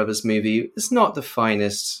Mario Brothers movie is not the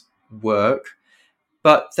finest work,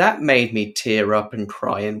 but that made me tear up and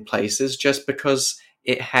cry in places just because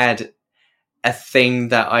it had a thing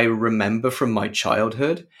that I remember from my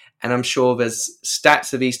childhood. And I'm sure there's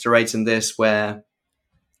stacks of Easter eggs in this where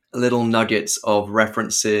little nuggets of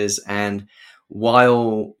references. And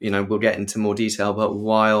while, we'll get into more detail, but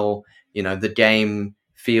while, the game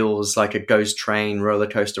feels like a ghost train roller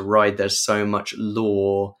coaster ride, there's so much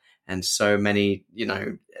lore and so many,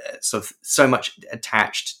 so much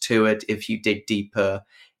attached to it if you dig deeper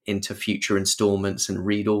into future installments and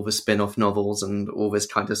read all the spin-off novels and all this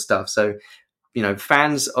kind of stuff. So,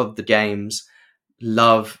 fans of the games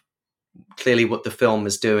love clearly what the film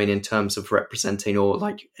is doing in terms of representing or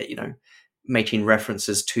making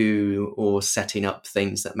references to or setting up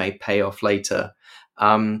things that may pay off later.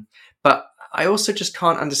 But I also just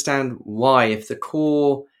can't understand why, if the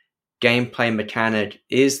core gameplay mechanic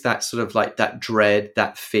is that sort of like that dread,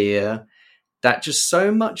 that fear, that just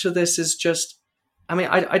so much of this is just,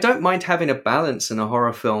 I don't mind having a balance in a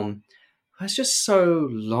horror film. It's just so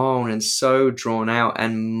long and so drawn out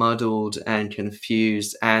and muddled and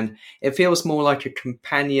confused. And it feels more like a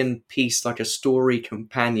companion piece, like a story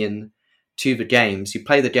companion to the games. You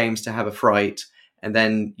play the games to have a fright, and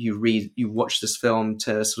then you watch this film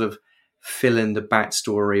to sort of fill in the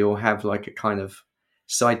backstory or have like a kind of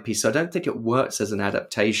side piece. So I don't think it works as an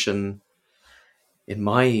adaptation in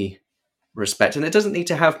my respect, and it doesn't need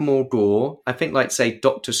to have more gore. I think, like, say,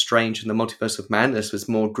 Doctor Strange and the Multiverse of Madness was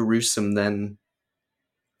more gruesome than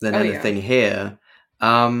anything here.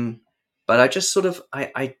 But I just sort of,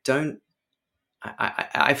 I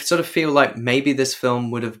sort of feel like maybe this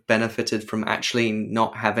film would have benefited from actually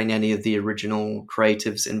not having any of the original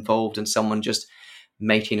creatives involved and someone just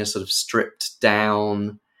making a sort of stripped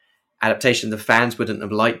down adaptation. The fans wouldn't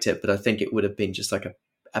have liked it, but I think it would have been just like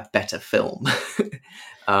a better film,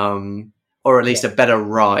 or at least a better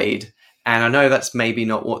ride. And I know that's maybe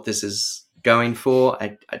not what this is going for.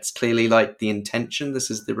 It's clearly like the intention.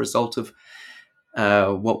 This is the result of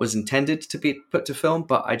what was intended to be put to film,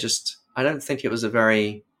 but I don't think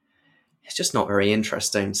it's just not very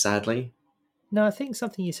interesting, sadly. No, I think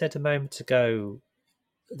something you said a moment ago,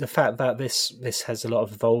 the fact that this has a lot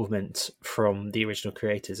of involvement from the original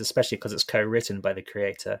creators, especially because it's co-written by the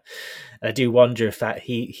creator. And I do wonder if that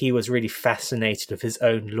he was really fascinated with his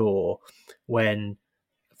own lore, when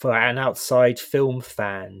for an outside film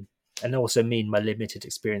fan, and also me in my limited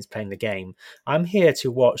experience playing the game, I'm here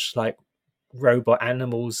to watch like robot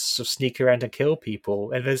animals sort of sneak around and kill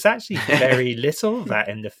people, and there's actually very little of that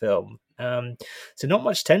in the film. So not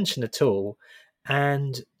much tension at all.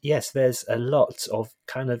 And yes, there's a lot of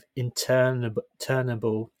kind of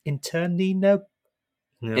interminable. This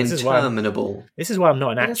is why I'm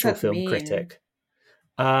not an actual film critic.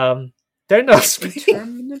 Don't ask me.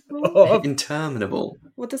 Interminable.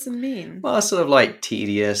 What does it mean? Well, it's sort of like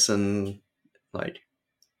tedious and like,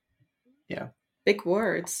 yeah. Big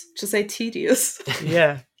words. Just say tedious.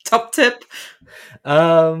 Yeah. Top tip.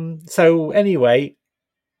 So anyway,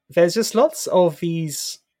 there's just lots of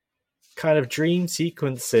these kind of dream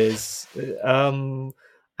sequences and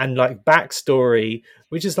like backstory,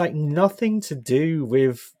 which is like nothing to do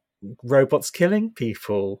with robots killing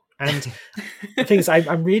people. And the thing is,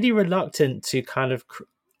 I'm really reluctant to kind of,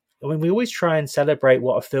 we always try and celebrate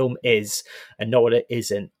what a film is and not what it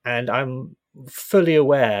isn't. And I'm fully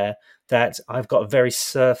aware that I've got a very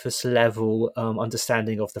surface level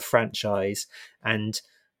understanding of the franchise, and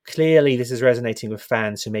clearly this is resonating with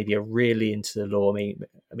fans who maybe are really into the lore. I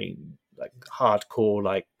mean, like hardcore,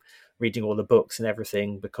 like reading all the books and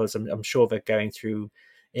everything, because I'm sure they're going through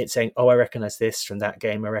it saying, oh, I recognize this from that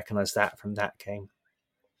game, I recognize that from that game.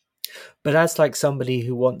 But as like somebody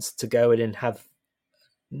who wants to go in and have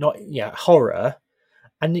horror,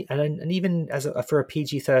 and even for a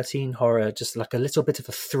PG-13 horror, just like a little bit of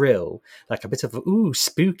a thrill, like a bit of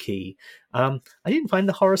spooky. I didn't find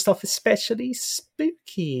the horror stuff especially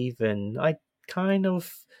spooky. Even the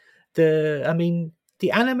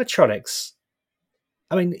animatronics.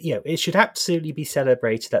 I mean, it should absolutely be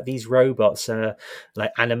celebrated that these robots are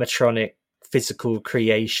like animatronic physical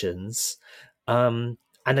creations. And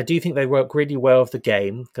I do think they work really well with the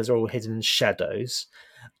game because they're all hidden in shadows.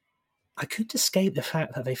 I couldn't escape the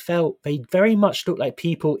fact that they very much look like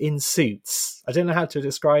people in suits. I don't know how to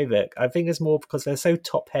describe it. I think it's more because they're so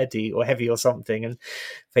top-heavy or heavy or something, and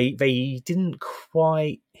they didn't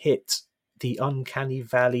quite hit the uncanny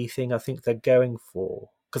valley thing I think they're going for.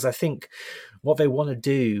 Because I think what they want to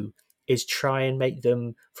do is try and make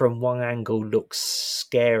them from one angle look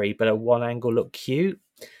scary, but at one angle look cute.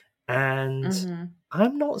 And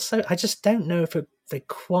I just don't know if they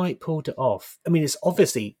quite pulled it off. I mean, it's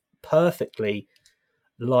obviously perfectly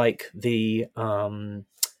like the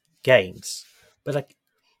games, but like,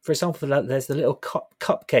 for example, there's the little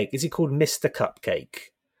cupcake. Is he called Mr.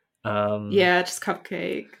 Cupcake? Yeah, just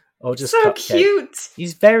Cupcake. Or just so Cupcake. Cute.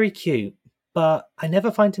 He's very cute, but I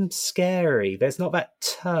never find him scary. There's not that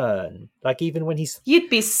turn. Like, even when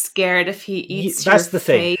you'd be scared if he eats that's your the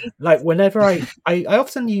face. thing. Like, whenever I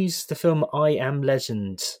often use the film I Am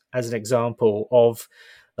Legend as an example of,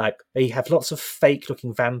 like, they have lots of fake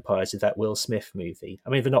looking vampires in that Will Smith movie. I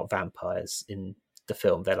mean, they're not vampires in the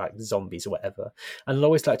film, they're like zombies or whatever. And I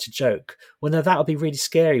always like to joke, well, now that would be really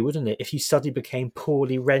scary, wouldn't it, if you suddenly became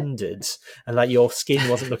poorly rendered and like your skin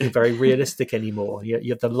wasn't looking very realistic anymore,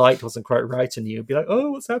 the light wasn't quite right on you. You'd be like,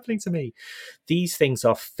 oh, what's happening to me? These things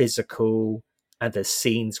are physical, and there's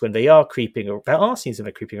scenes when there are scenes when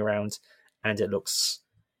they're creeping around, and it looks,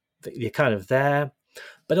 you're kind of there.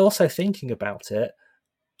 But also thinking about it,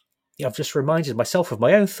 I've just reminded myself of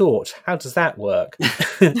my own thought. How does that work?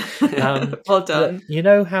 Well done. You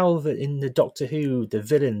know how in the Doctor Who, the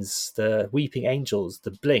villains, the Weeping Angels, the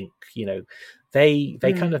Blink, they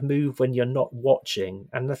kind of move when you're not watching.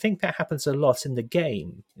 And I think that happens a lot in the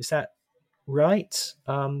game. Is that right?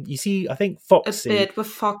 You see, I think Foxy, a bit with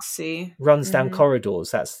Foxy, runs down corridors.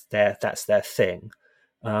 That's their thing.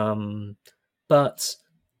 But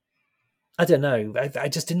I don't know. I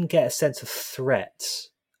just didn't get a sense of threat.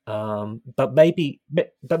 But maybe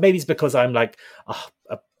it's because I'm like,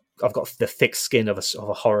 I've got the thick skin of a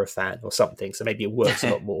horror fan or something, so maybe it works a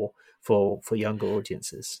lot more for younger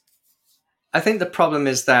audiences. I think the problem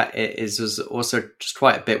is that was also just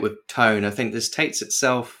quite a bit with tone. I think this takes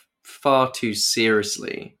itself far too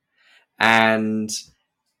seriously, and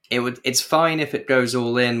it's fine if it goes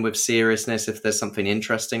all in with seriousness if there's something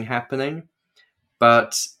interesting happening,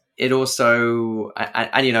 but it also,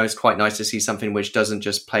 and you know, it's quite nice to see something which doesn't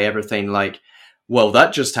just play everything like, well,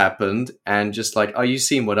 that just happened, and just like, are you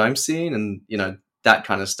seeing what I'm seeing? And, you know, that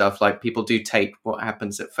kind of stuff. Like, people do take what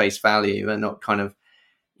happens at face value and not kind of,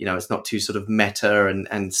 you know, it's not too sort of meta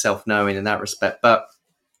and self-knowing in that respect. But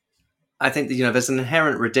I think that, you know, there's an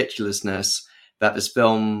inherent ridiculousness that this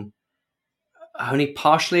film only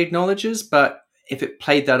partially acknowledges, but if it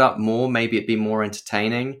played that up more, maybe it'd be more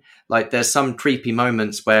entertaining. Like, there's some creepy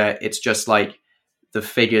moments where it's just like the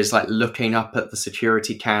figures like looking up at the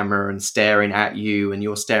security camera and staring at you, and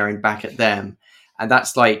you're staring back at them. And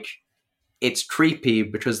that's like, it's creepy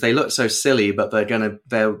because they look so silly, but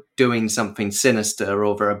they're doing something sinister,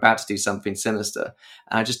 or they're about to do something sinister.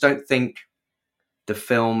 And I just don't think the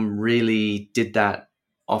film really did that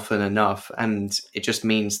often enough. And it just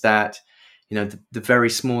means that, you know, the very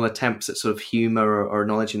small attempts at sort of humor or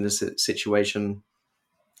acknowledging the situation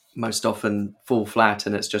most often fall flat,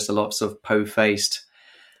 and it's just a lot of sort of po-faced,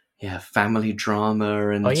 family drama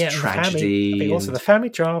and tragedy. I think also the family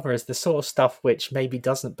drama is the sort of stuff which maybe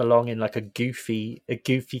doesn't belong in like a goofy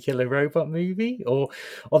killer robot movie, or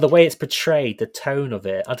the way it's portrayed, the tone of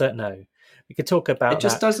it. I don't know. We could talk about it.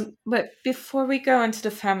 Just that. Doesn't. But before we go into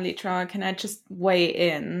the family drama, can I just weigh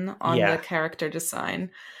in on the character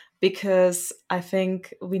design? Because I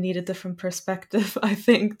think we need a different perspective. I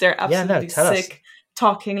think they're absolutely sick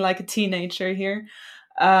talking like a teenager here.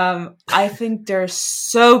 I think they're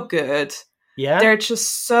so good. Yeah. They're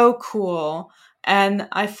just so cool. And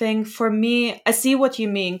I think for me, I see what you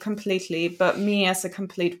mean completely, but me as a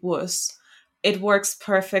complete wuss, it works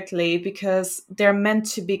perfectly because they're meant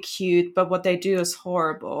to be cute, but what they do is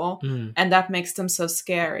horrible. And that makes them so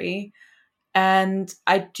scary. And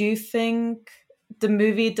I do think the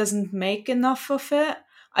movie doesn't make enough of it.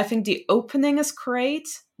 I think the opening is great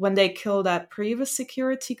when they kill that previous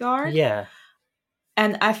security guard. Yeah.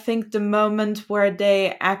 And I think the moment where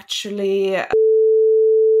they actually...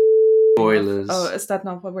 Spoilers. Oh, is that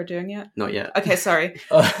not what we're doing yet? Not yet. Okay, sorry.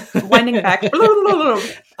 Winding back.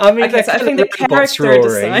 I mean, okay, so I think the character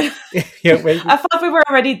design... I thought we were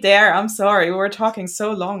already there. I'm sorry. We were talking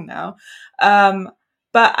so long now.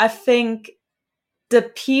 But I think the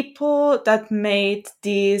people that made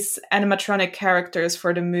these animatronic characters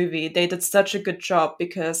for the movie, they did such a good job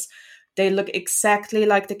because they look exactly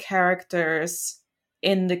like the characters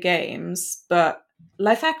in the games, but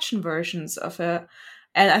live action versions of it.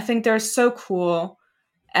 And I think they're so cool.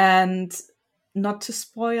 And not to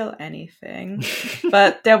spoil anything,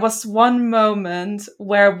 but there was one moment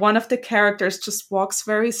where one of the characters just walks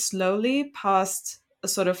very slowly past a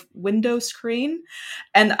sort of window screen,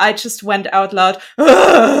 and I just went out loud,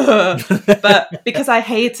 but because I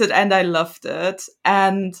hate it and I loved it.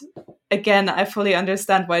 And again, I fully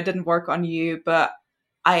understand why it didn't work on you, but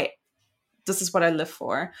this is what I live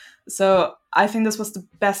for. So I think this was the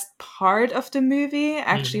best part of the movie,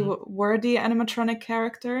 actually, were the animatronic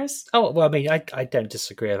characters. Oh, well, I mean, I don't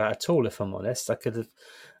disagree with that at all, if I'm honest. I could have,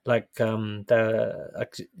 like, the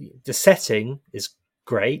setting is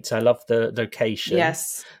great. I love the location.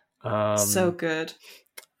 Yes. So good.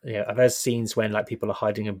 Yeah, there's scenes when like people are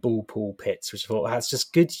hiding in ball pool pits, which I thought that's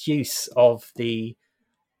just good use of the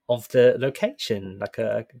location, like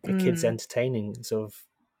a kids entertaining sort of,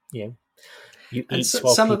 you know, you eat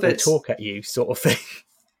while people talk at you sort of thing.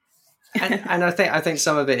 and I think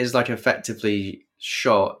some of it is like effectively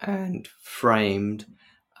shot and framed.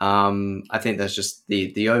 I think there's just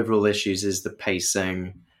the overall issues is the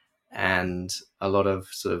pacing and a lot of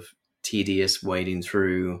sort of tedious wading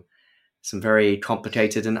through some very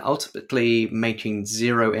complicated and ultimately making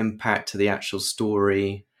zero impact to the actual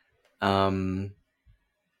story. You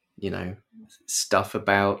know, stuff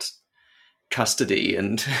about custody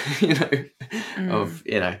and, you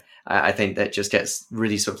know, I think that just gets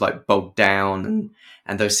really sort of like bogged down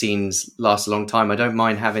and those scenes last a long time. I don't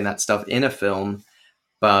mind having that stuff in a film,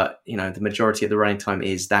 but, you know, the majority of the running time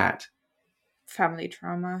is that. Family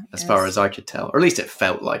drama. As far as I could tell. Or at least it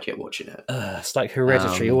felt like it watching it. It's like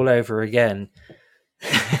Hereditary all over again.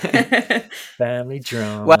 Family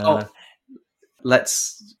drama. Well,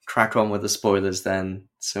 let's crack on with the spoilers then,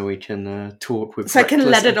 so we can talk with. So I can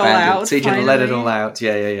let it all out. So you can let it all out.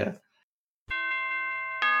 Yeah.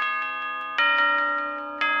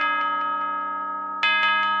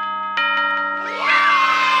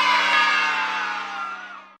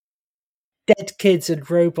 Dead kids in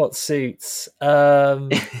robot suits.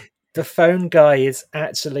 The phone guy is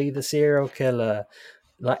actually the serial killer.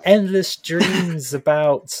 Like endless dreams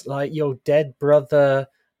about like your dead brother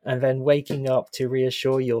and then waking up to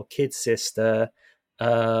reassure your kid sister.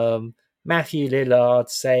 Matthew Lillard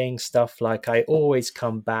saying stuff like, I always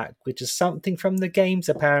come back, which is something from the games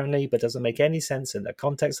apparently, but doesn't make any sense in the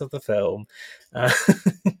context of the film.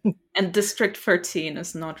 And District 13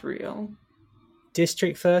 is not real.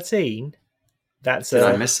 District 13? Did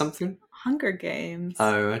I miss something? Hunger Games.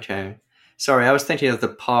 Oh, okay. Sorry, I was thinking of the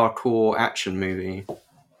parkour action movie.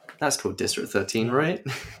 That's called District 13, right?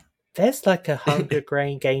 There's like a Hunger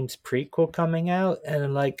Games prequel coming out,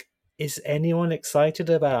 and like, is anyone excited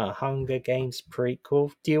about a Hunger Games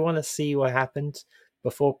prequel? Do you want to see what happened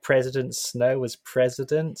before President Snow was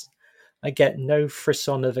president? I get no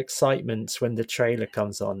frisson of excitement when the trailer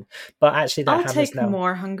comes on. But actually, that I'll take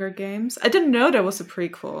more Hunger Games. I didn't know there was a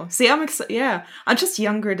prequel. See, I'm excited. Yeah, I'm just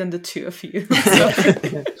younger than the two of you.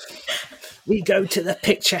 So. We go to the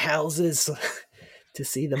picture houses to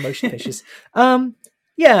see the motion pictures.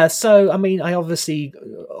 Yeah, so, I mean, I obviously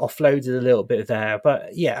offloaded a little bit there,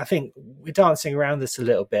 but yeah, I think we're dancing around this a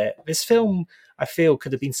little bit. This film, I feel,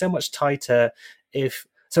 could have been so much tighter if...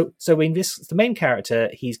 So in this, the main character,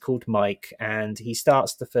 he's called Mike, and he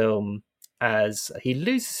starts the film as... He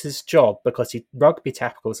loses his job because he rugby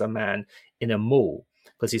tackles a man in a mall,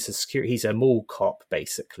 because he's a mall cop,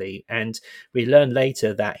 basically, and we learn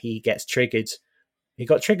later that he got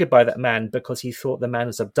triggered by that man because he thought the man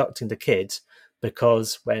was abducting the kid,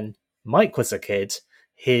 because when Mike was a kid,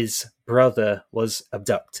 his brother was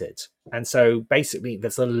abducted. And so basically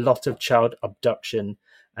there's a lot of child abduction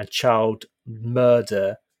and child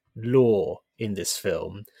murder lore in this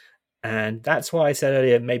film. And that's why I said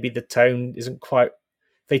earlier, maybe the tone isn't quite...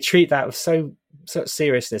 They treat that with such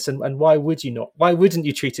seriousness. And why wouldn't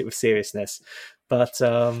you treat it with seriousness? But...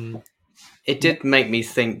 It did make me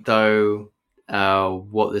think, though,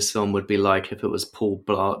 what this film would be like if it was Paul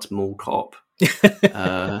Blart Mall Cop.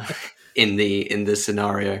 In the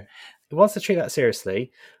scenario, it wants to treat that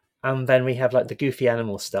seriously, and then we have like the goofy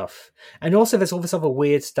animal stuff, and also there's all this other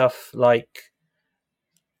weird stuff like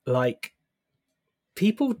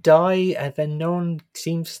people die and then no one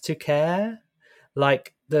seems to care.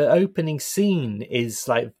 Like the opening scene is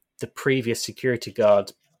like the previous security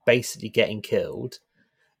guard basically getting killed,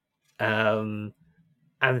 and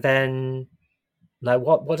then. Like,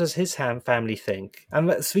 what does his family think? And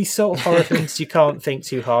that's these sort of horror things you can't think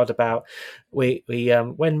too hard about.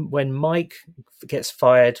 When Mike gets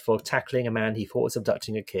fired for tackling a man he thought was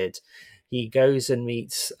abducting a kid, he goes and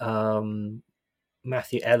meets Matthew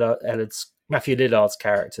Lillard's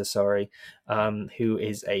character, who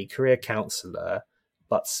is a career counselor.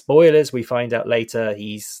 But spoilers, we find out later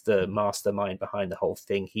he's the mastermind behind the whole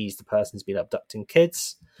thing. He's the person who's been abducting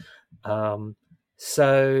kids.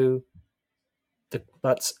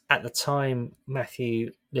 But at the time,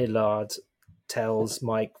 Matthew Lillard tells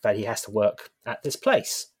Mike that he has to work at this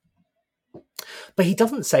place. But he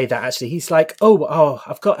doesn't say that, actually. He's like, oh,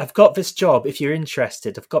 I've got this job. If you're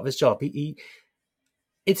interested, I've got this job.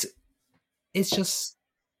 It's just...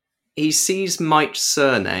 He sees Mike's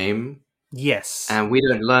surname. Yes. And we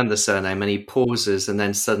don't learn the surname, and he pauses and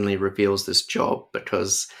then suddenly reveals this job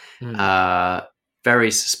because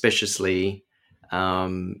very suspiciously...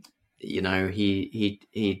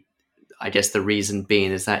 he I guess the reason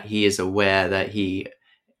being is that he is aware that he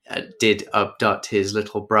did abduct his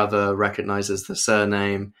little brother, recognizes the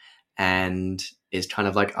surname, and is kind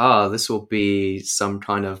of like, this will be some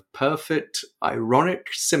kind of perfect, ironic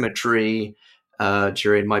symmetry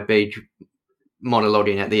during my big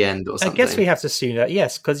monologuing at the end or something. I guess we have to assume that,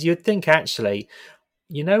 yes, because you'd think, actually,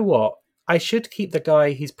 you know what? I should keep the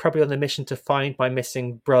guy who's probably on the mission to find my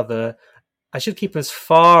missing brother... I should keep him as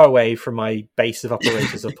far away from my base of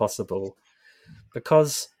operations as possible,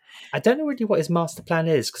 because I don't know really what his master plan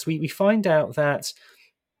is, because we find out that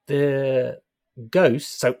the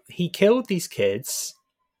ghost... So he killed these kids.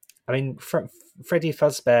 I mean, Freddy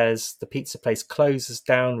Fazbear's The Pizza Place closes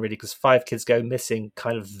down, really, because 5 kids go missing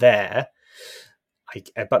kind of there.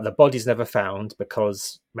 But the body's never found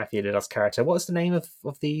because Matthew Lillard's character... What's the name of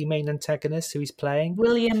the main antagonist who he's playing?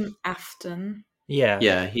 William Afton.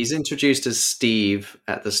 Yeah, he's introduced as Steve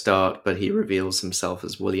at the start, but he reveals himself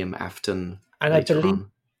as William Afton. And I believe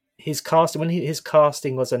his casting, when his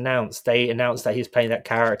casting was announced, they announced that he was playing that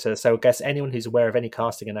character. So I guess anyone who's aware of any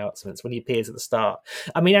casting announcements, when he appears at the start,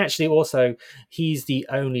 I mean, actually, also he's the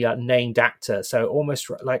only named actor. So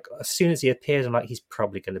almost like as soon as he appears, I'm like, he's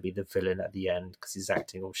probably going to be the villain at the end because he's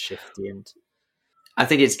acting all shifty and. I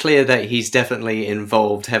think it's clear that he's definitely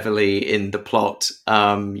involved heavily in the plot.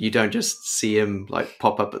 You don't just see him like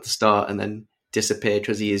pop up at the start and then disappear,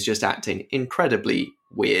 because he is just acting incredibly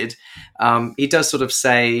weird. He does sort of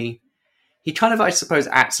say, he kind of, I suppose,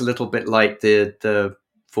 acts a little bit like the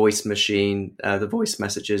voice machine, the voice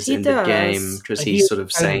messages He in the does. game, because he's sort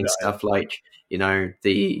of saying stuff like,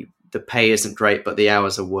 the pay isn't great, but the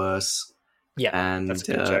hours are worse. Yeah, and that's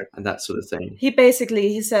a good joke. and that sort of thing.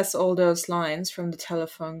 He says all those lines from the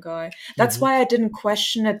telephone guy. That's why I didn't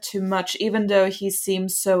question it too much, even though he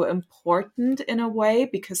seems so important in a way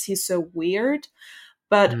because he's so weird.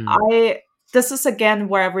 But this is again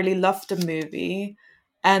where I really loved the movie,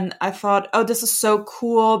 and I thought, oh, this is so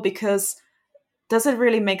cool because does it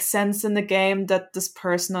really make sense in the game that this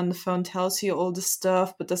person on the phone tells you all this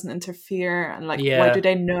stuff but doesn't interfere? And like, why do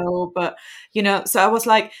they know? But, so I was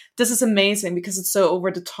like, this is amazing because it's so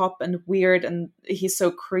over the top and weird and he's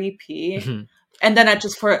so creepy. And then I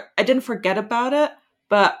didn't forget about it,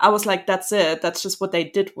 but I was like, that's it. That's just what they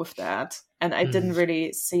did with that. And I didn't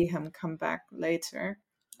really see him come back later.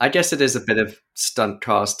 I guess it is a bit of stunt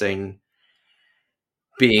casting,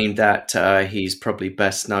 being that he's probably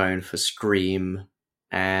best known for Scream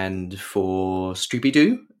and for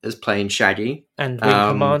Scooby-Doo as playing Shaggy. And Wing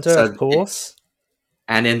Commander, of course.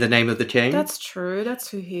 And In the Name of the King. That's true. That's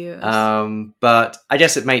who he is. But I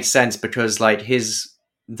guess it makes sense because like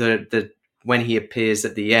when he appears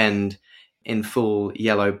at the end in full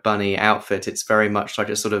Yellow Bunny outfit, it's very much like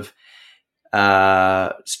a sort of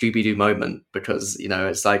Scooby-Doo moment because,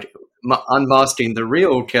 it's like unmasking the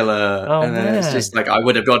real killer. And then it's just like, I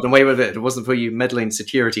would have gotten away with it if it wasn't for you meddling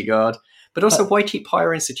security guard. But also, why keep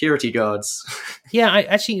hiring security guards? Yeah, I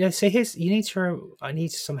actually, so I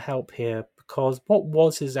need some help here because what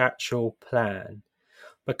was his actual plan?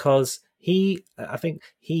 Because I think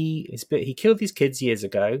he killed these kids years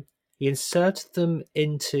ago. He inserted them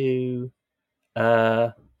into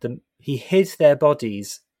he hid their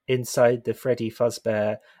bodies inside the Freddy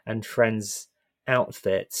Fazbear and Friends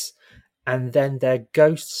outfits, and then their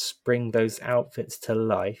ghosts bring those outfits to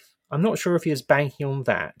life. I'm not sure if he was banking on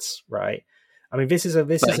that, right? I mean,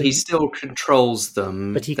 he still controls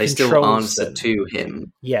them, but they still answer to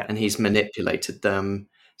him. Yeah. And he's manipulated them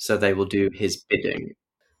so they will do his bidding.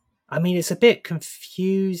 I mean, it's a bit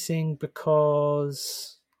confusing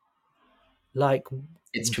because, like...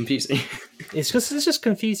 It's confusing. It's just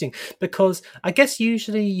confusing because I guess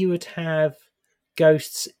usually you would have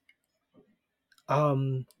ghosts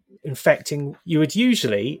infecting. You would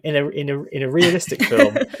usually in a realistic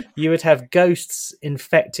film you would have ghosts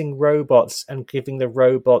infecting robots and giving the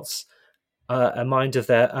robots a mind of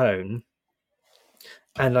their own,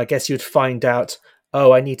 and I guess you'd find out,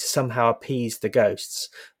 oh, I need to somehow appease the ghosts.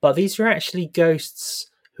 But these are actually ghosts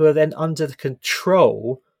who are then under the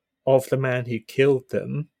control of the man who killed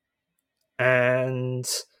them. And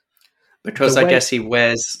because I guess he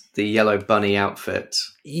wears the Yellow Bunny outfit.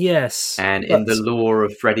 Yes. And in the lore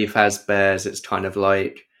of Freddy Fazbear's, it's kind of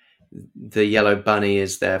like the Yellow Bunny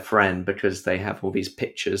is their friend because they have all these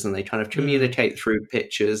pictures and they kind of communicate through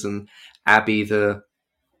pictures. And Abby, the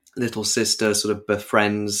little sister, sort of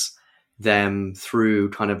befriends them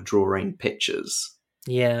through kind of drawing pictures.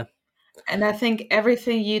 Yeah. And I think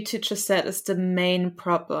everything you two just said is the main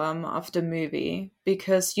problem of the movie,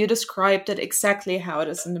 because you described it exactly how it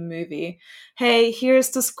is in the movie. Hey,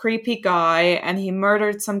 here's this creepy guy, and he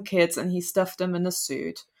murdered some kids, and he stuffed them in a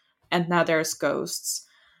suit, and now there's ghosts.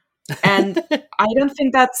 And I don't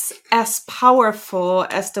think that's as powerful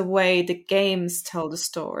as the way the games tell the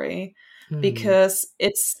story, because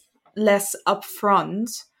it's less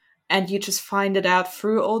upfront. And you just find it out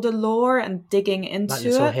through all the lore and digging into like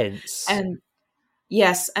little hints. And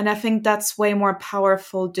yes, and I think that's way more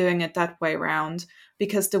powerful doing it that way around.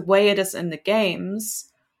 Because the way it is in the games,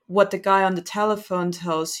 what the guy on the telephone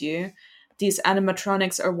tells you, these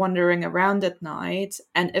animatronics are wandering around at night.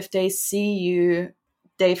 And if they see you,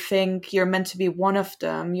 they think you're meant to be one of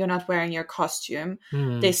them. You're not wearing your costume.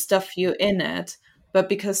 They stuff you in it. But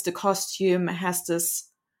because the costume has this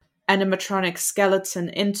animatronic skeleton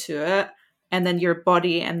into it, and then your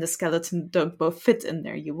body and the skeleton don't both fit in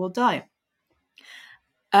there, you will die.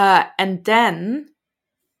 And then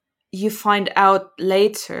you find out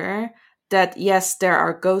later that yes, there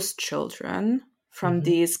are ghost children from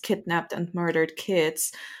these kidnapped and murdered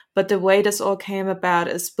kids, but the way this all came about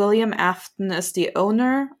is William Afton is the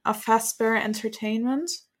owner of Fazbear Entertainment,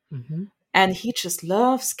 and he just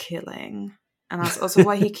loves killing. And that's also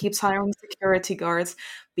why he keeps hiring security guards,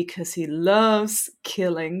 because he loves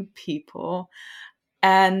killing people.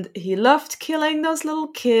 And he loved killing those little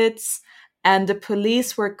kids. And the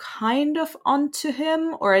police were kind of onto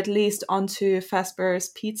him, or at least onto Fazbear's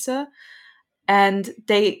Pizza. And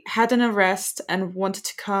they had an arrest and wanted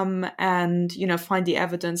to come and, find the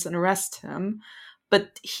evidence and arrest him.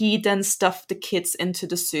 But he then stuffed the kids into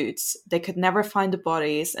the suits. They could never find the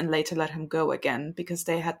bodies and later let him go again because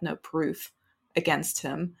they had no proof against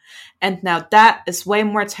him. And now that is way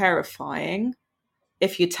more terrifying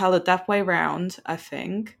if you tell it that way around, I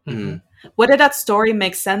think. Whether that story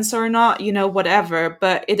makes sense or not, whatever,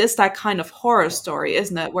 but it is that kind of horror story,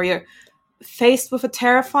 isn't it? Where you're faced with a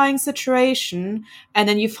terrifying situation and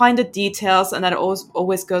then you find the details, and that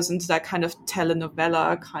always goes into that kind of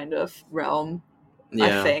telenovela kind of realm,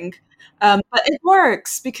 I think. But it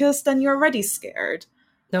works because then you're already scared.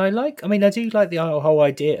 No, I do like the whole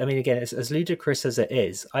idea. I mean, again, as ludicrous as it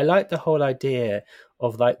is, I like the whole idea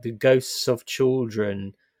of like the ghosts of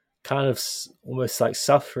children kind of almost like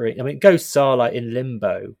suffering. I mean, ghosts are like in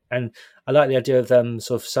limbo, and I like the idea of them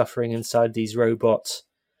sort of suffering inside these robots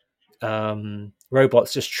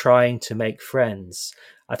just trying to make friends.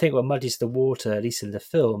 I think what muddies the water, at least in the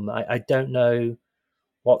film, I don't know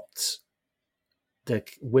what the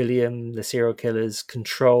serial killer's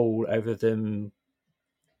control over them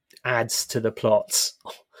adds to the plot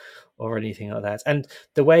or anything like that. And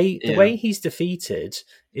the way he's defeated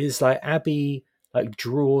is like Abby like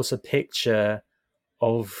draws a picture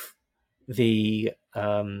of the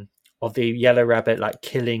yellow rabbit like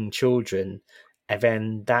killing children, and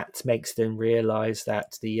then that makes them realize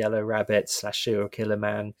that the yellow rabbit / serial killer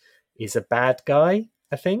man is a bad guy,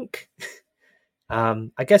 I think.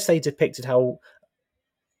 I guess they depicted how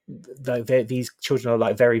these children are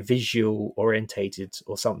like very visual orientated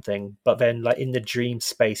or something, but then like in the dream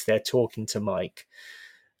space they're talking to Mike.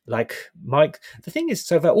 Like Mike, the thing is,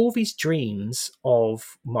 so there are all these dreams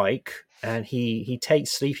of Mike, and he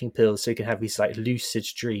takes sleeping pills so he can have these like lucid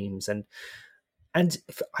dreams, and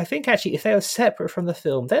I think actually if they were separate from the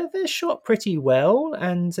film, they're shot pretty well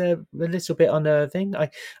and a little bit unnerving.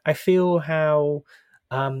 I feel how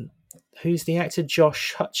who's the actor?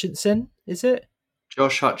 Josh Hutcherson, is it?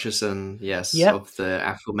 Josh Hutcherson, yes, yep. Of the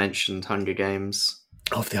aforementioned Hunger Games.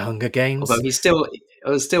 Of the Hunger Games. Although he still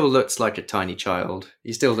looks like a tiny child.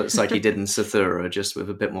 He still looks like he did in Zathura, just with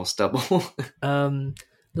a bit more stubble.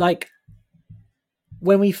 Like,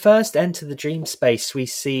 when we first enter the dream space, we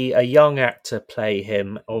see a young actor play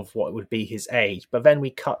him of what would be his age, but then we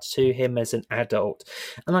cut to him as an adult.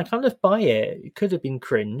 And I kind of buy it. It could have been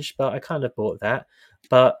cringe, but I kind of bought that.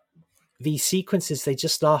 But these sequences, they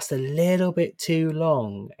just last a little bit too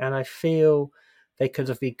long, and I feel they could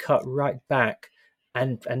have been cut right back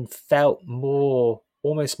and felt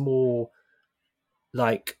almost more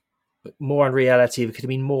like more in reality. It could have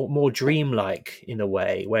been more dreamlike in a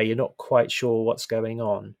way where you're not quite sure what's going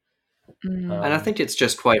on. And I think it's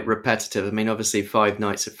just quite repetitive. I mean, obviously Five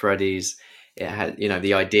Nights at Freddy's, it had,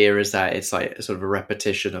 the idea is that it's like sort of a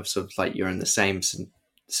repetition of sort of like you're in the same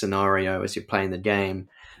scenario as you're playing the game.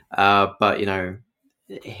 But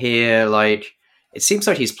here, like, it seems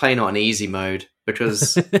like he's playing on easy mode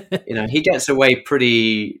because he gets away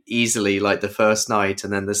pretty easily, like the first night,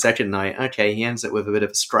 and then the second night, okay, he ends up with a bit of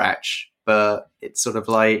a scratch. But it's sort of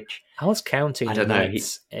like, I was counting. I don't know.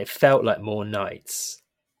 It felt like more nights.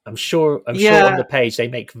 I'm sure on the page they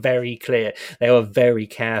make very clear, they were very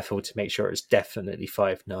careful to make sure it's definitely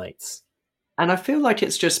 5 nights. And I feel like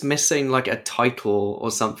it's just missing like a title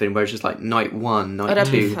or something where it's just like night 1, night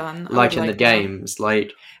 2, like in the games.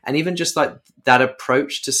 Like, and even just like that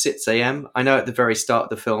approach to 6 a.m. I know at the very start of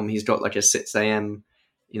the film, he's got like a 6 a.m.,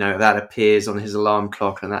 that appears on his alarm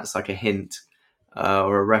clock, and that's like a hint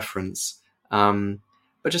or a reference.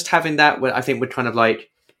 But just having that, I think, would kind of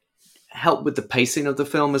like help with the pacing of the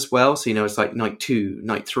film as well. So, it's like night 2,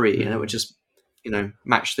 night 3, and it would just,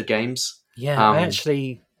 match the games. Yeah,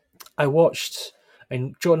 I watched,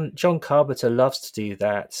 and John Carpenter loves to do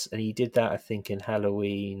that, and he did that, I think, in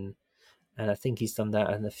Halloween, and I think he's done that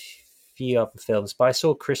in a few other films. But I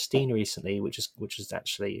saw Christine recently, which is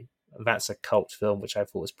actually, that's a cult film, which I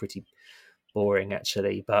thought was pretty boring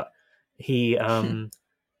actually. But he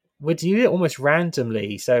would do it almost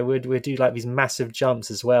randomly, so we'd do like these massive jumps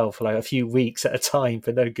as well for like a few weeks at a time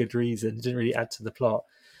for no good reason. It didn't really add to the plot.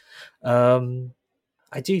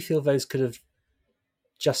 I do feel those could have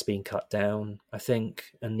just been cut down, I think,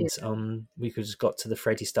 and we could have got to the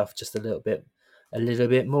Freddy stuff just a little bit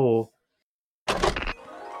more.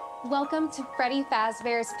 Welcome to Freddy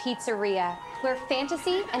Fazbear's Pizzeria, where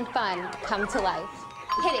fantasy and fun come to life.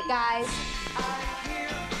 Hit it, guys.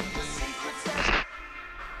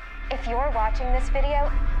 If you're watching this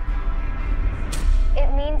video,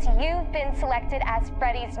 it means you've been selected as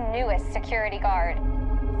Freddy's newest security guard.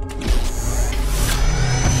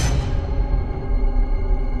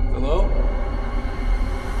 Hello?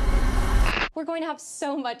 We're going to have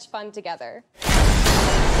so much fun together.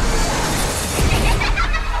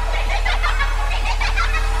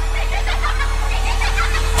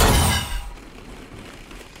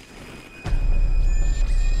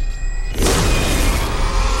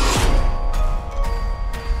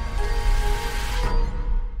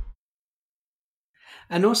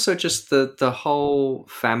 And also just the whole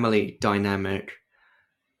family dynamic,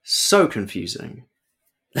 so confusing.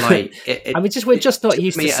 Like, we're just not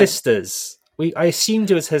used to me sisters. I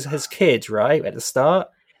assumed it was his kid, right, at the start.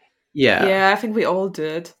 Yeah, I think we all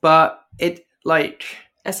did. But it, like...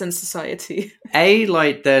 As in society.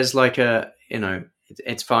 There's like a,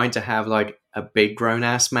 it's fine to have like a big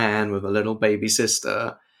grown-ass man with a little baby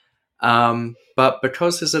sister. But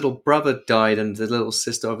because his little brother died and the little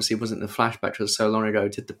sister obviously wasn't in the flashback because so long ago,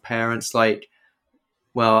 did the parents like,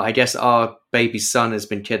 well, I guess our baby son has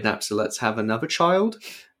been kidnapped, so let's have another child?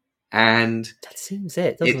 And that seems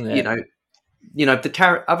doesn't it?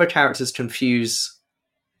 The other characters confuse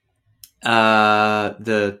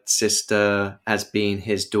the sister as being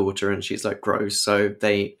his daughter, and she's like gross, so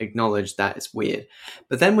they acknowledge that it's weird.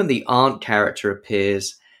 But then when the aunt character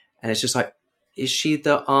appears, and it's just like, is she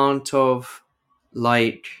the aunt of,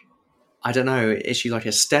 like, I don't know, is she like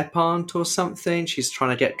a step aunt or something? She's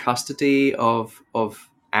trying to get custody of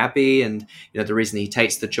Abby, and the reason he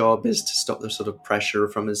takes the job is to stop the sort of pressure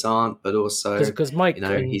from his aunt, but also because Mike,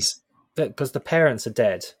 he's because the parents are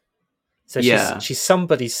dead, so yeah, she's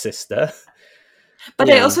somebody's sister. But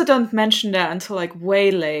they also don't mention that until like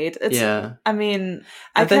way late. I mean,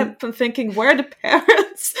 I kept thinking, where are the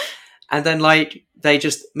parents? And then like they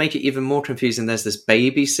just make it even more confusing. There's this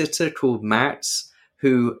babysitter called Max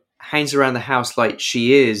who hangs around the house like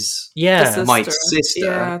she is Mike's sister.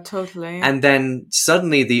 Yeah, totally. And then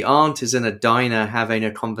suddenly the aunt is in a diner having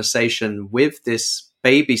a conversation with this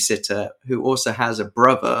babysitter who also has a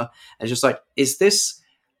brother. And just like, is this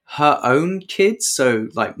her own kid? So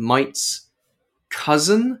like Mike's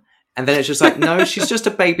cousin? And then it's just like, no, she's just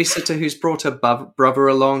a babysitter who's brought her brother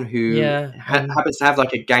along who happens to have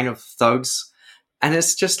like a gang of thugs. And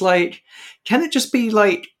it's just like, can it just be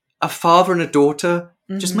like a father and a daughter?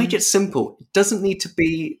 Mm-hmm. Just make it simple. It doesn't need to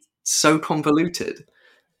be so convoluted.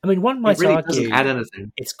 I mean, one might really argue doesn't add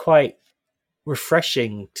anything. It's quite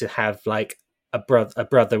refreshing to have like a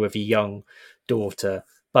brother with a young daughter.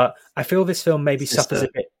 But I feel this film maybe suffers a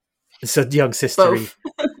bit. It's a young sister.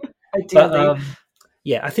 Ideally.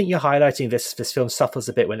 Yeah, I think you're highlighting this film suffers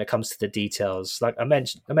a bit when it comes to the details. Like I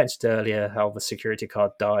mentioned earlier, how the security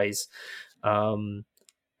guard dies, and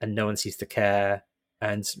no one seems to care.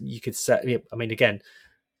 And you could say, I mean, again,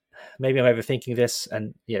 maybe I'm overthinking this.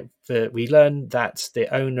 And we learn that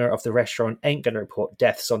the owner of the restaurant ain't going to report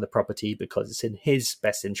deaths on the property because it's in his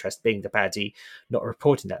best interest, being the baddie, not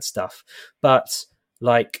reporting that stuff. But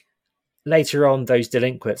like, later on, those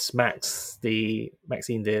delinquents, Maxine, the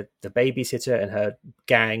babysitter, and her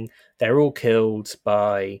gang, they're all killed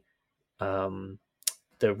by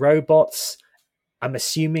the robots. I'm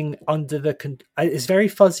assuming it's very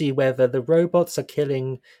fuzzy whether the robots are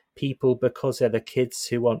killing people because they're the kids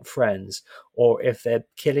who want friends, or if they're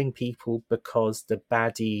killing people because the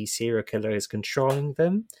baddie serial killer is controlling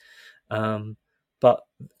them. But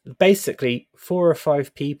basically, 4 or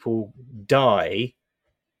 5 people die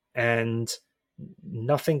and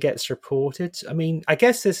nothing gets reported. I mean, I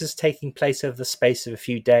guess this is taking place over the space of a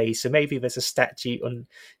few days, so maybe there's a statute on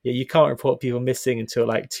you can't report people missing until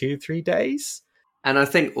like 2-3 days. And I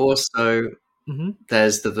think also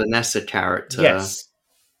there's the Vanessa character,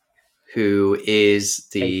 who is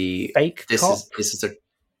the fake cop.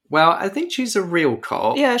 Well, I think she's a real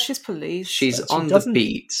cop. Yeah, she's police. She's on the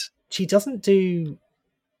beat. She doesn't do,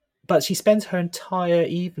 but she spends her entire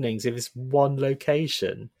evenings in this one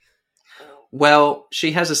location. Well,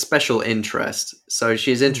 she has a special interest. So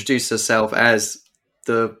she's introduced herself as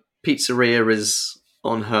the pizzeria is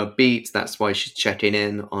on her beat. That's why she's checking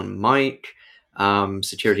in on Mike.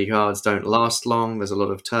 Security guards don't last long. There's a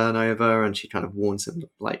lot of turnover, and she kind of warns him,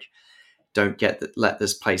 like, don't let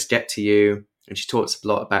this place get to you. And she talks a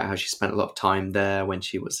lot about how she spent a lot of time there when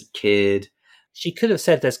she was a kid. She could have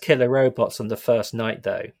said there's killer robots on the first night,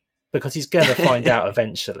 though, because he's going to find out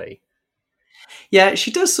eventually. Yeah,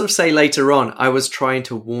 she does sort of say later on, I was trying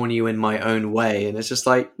to warn you in my own way. And it's just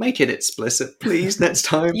like, make it explicit, please, next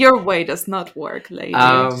time. Your way does not work, lady.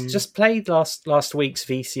 Just play last week's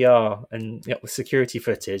VCR and security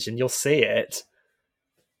footage and you'll see it.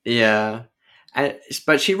 Yeah.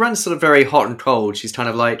 But she runs sort of very hot and cold. She's kind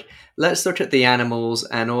of like, let's look at the animals.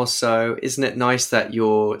 And also, isn't it nice that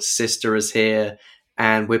your sister is here?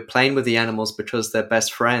 And we're playing with the animals because they're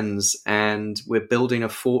best friends, and we're building a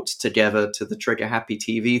fort together to the Trigger Happy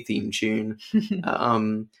TV theme tune.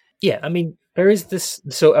 Yeah, I mean, there is this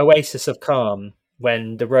sort of oasis of calm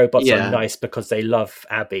when the robots are nice because they love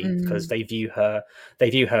Abby, because they view her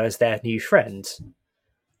as their new friend.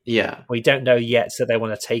 Yeah, we don't know yet, so they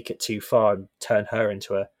want to take it too far and turn her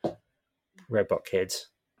into a robot kid.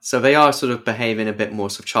 So they are sort of behaving a bit more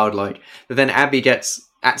sort of childlike. But then Abby gets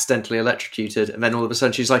accidentally electrocuted, and then all of a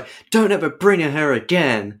sudden she's like, "Don't ever bring her here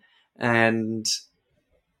again." And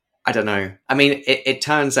I don't know. I mean, it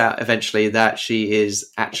turns out eventually that she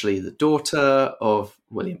is actually the daughter of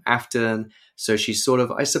William Afton. So she's sort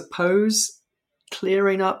of, I suppose,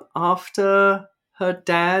 clearing up after her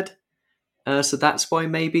dad. So that's why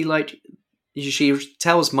maybe, like, she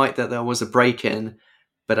tells Mike that there was a break-in,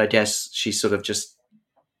 but I guess she sort of just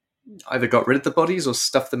either got rid of the bodies or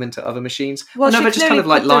stuffed them into other machines. Well, no, they're just kind of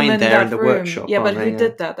like lying there in the room. workshop. Yeah, but who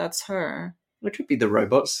did that? That's her. It could be the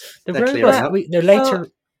robots. The They're robots.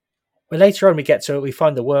 Later on, we get to it. We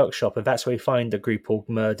find the workshop, and that's where we find the group all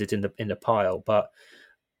murdered in the pile. But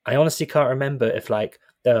I honestly can't remember if like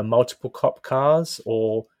there were multiple cop cars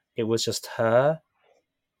or it was just her.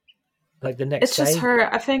 Like the next day, it's just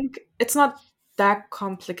her. I think it's not that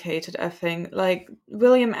complicated. I think like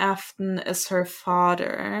William Afton is her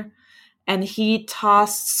father, and he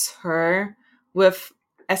tasks her with,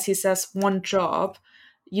 as he says, one job.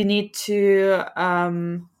 You need to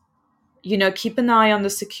keep an eye on the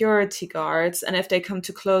security guards, and if they come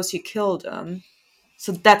too close, you kill them.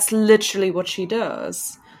 So that's literally what she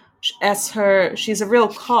does. She's a real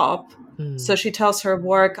cop, so she tells her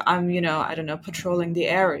work, I'm, I don't know, patrolling the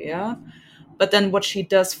area. But then what she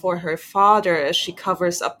does for her father is she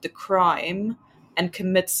covers up the crime and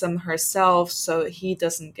commits them herself so he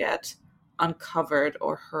doesn't get uncovered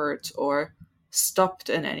or hurt or stopped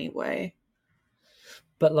in any way.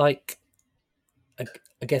 But like,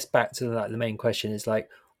 I guess back to the main question is like,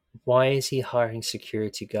 why is he hiring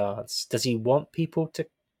security guards? Does he want people to?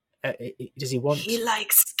 Does he want? He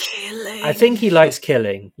likes killing. I think he likes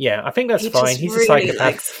killing. Yeah, I think that's fine. He's a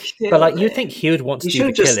psychopath. But like, you think he would want to do the killing?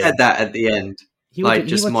 You should have just said that at the end,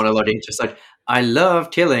 monologuing, just like, I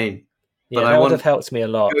love killing. Yeah, that would have helped me a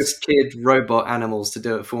lot. Ghost kid robot animals to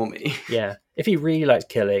do it for me. Yeah, if he really liked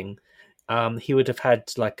killing, he would have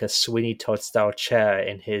had like a Sweeney Todd style chair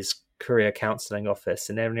in his career counselling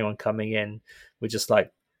office, and everyone coming in would just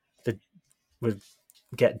like would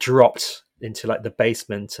get dropped into like the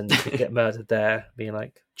basement and get murdered there, being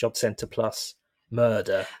like Job Center Plus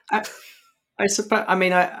murder. I suppose. I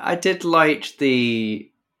mean, I did like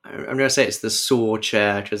I'm going to say it's the saw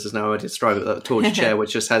chair because there's no way to describe it. The torch chair,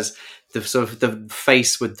 which just has the sort of the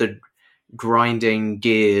face with the grinding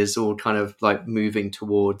gears, all kind of like moving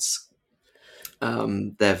towards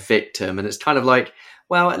their victim, and it's kind of like,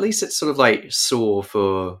 well, at least it's sort of like Saw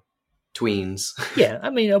for tweens. Yeah, I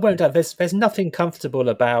mean, I won't doubt there's nothing comfortable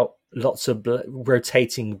about lots of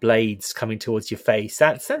rotating blades coming towards your face.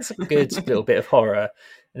 That's a good little bit of horror,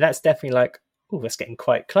 and that's definitely like, oh, that's getting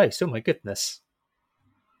quite close. Oh my goodness.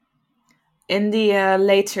 In the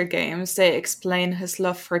later games, they explain his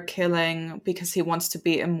love for killing because he wants to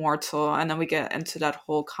be immortal, and then we get into that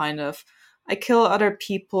whole kind of, I kill other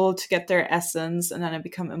people to get their essence, and then I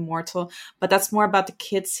become immortal. But that's more about the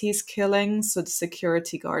kids he's killing, so the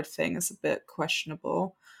security guard thing is a bit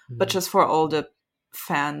questionable. But just for all the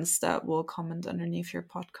fans that will comment underneath your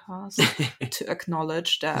podcast to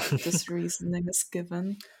acknowledge that this reasoning is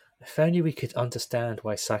given. If only we could understand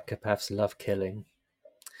why psychopaths love killing.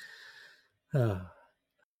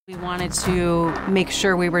 We wanted to make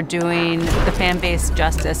sure we were doing the fan base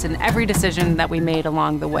justice in every decision that we made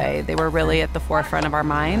along the way. They were really at the forefront of our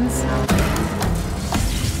minds.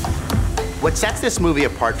 What sets this movie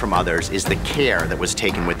apart from others is the care that was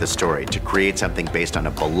taken with the story to create something based on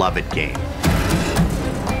a beloved game.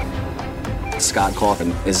 Scott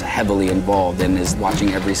Cawthon is heavily involved and is watching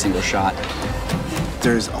every single shot.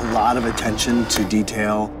 There's a lot of attention to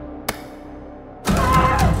detail.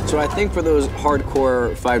 So I think for those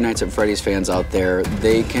hardcore Five Nights at Freddy's fans out there,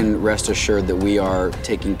 they can rest assured that we are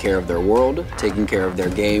taking care of their world, taking care of their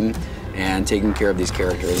game, and taking care of these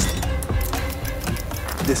characters.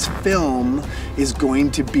 This film is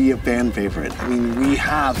going to be a fan favorite. I mean, we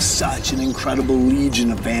have such an incredible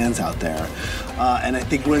legion of fans out there. And I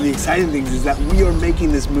think one of the exciting things is that we are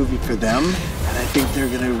making this movie for them, and I think they're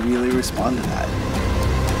going to really respond to that.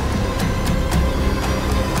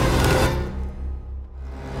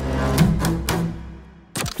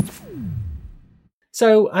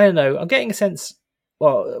 So I don't know. I'm getting a sense.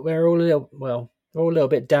 Well, we're all a little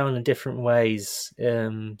bit down in different ways,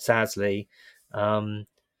 sadly.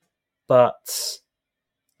 But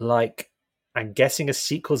like, I'm guessing a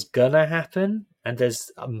sequel's gonna happen, and there's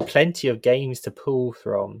plenty of games to pull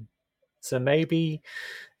from. So maybe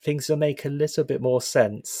things will make a little bit more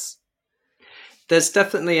sense. There's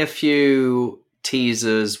definitely a few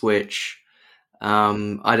teasers which.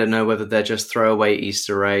 I don't know whether they're just throwaway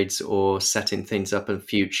Easter eggs or setting things up in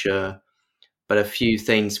future, but a few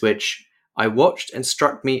things which I watched and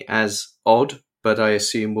struck me as odd, but I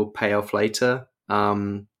assume will pay off later.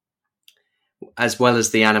 As well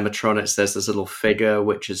as the animatronics, there's this little figure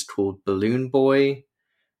which is called Balloon Boy,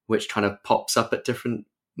 which kind of pops up at different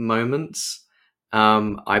moments.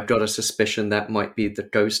 I've got a suspicion that might be the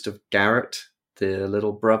ghost of Garrett, the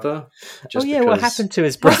little brother. What happened to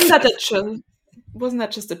his brother? Wasn't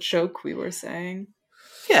that just a joke we were saying?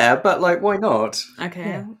 Yeah, but like, why not? Okay.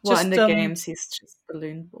 Yeah. Well, Just, in the games, he's just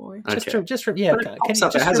Balloon Boy. Just Okay. can But you it pops just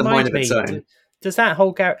up, it has a mind remind of its me? own. Does that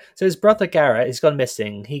whole Garrett? So his brother Garrett has gone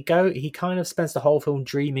missing. He kind of spends the whole film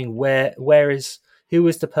dreaming who is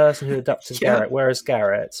the person who abducted Yeah. Garrett? Where is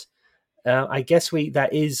Garrett? I guess that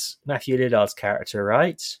is Matthew Lillard's character,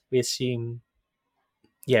 right? We assume.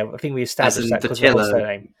 Yeah, I think we established that the because of what's killer. their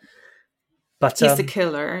name. But He's the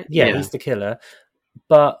killer. Yeah, he's the killer.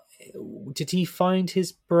 But did he find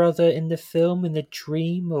his brother in the film, in the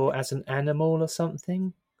dream, or as an animal or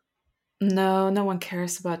something? No one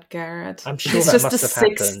cares about Garrett. I'm sure he's that just must the have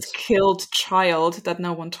happened. sixth killed child that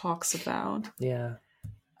no one talks about. Yeah.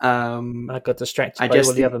 I got distracted by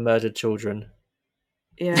all the other murdered children.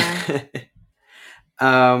 Yeah.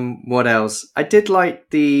 What else? I did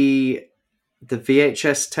like the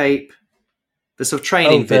VHS tape, the sort of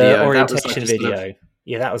training video, the orientation that was like video. Sort of,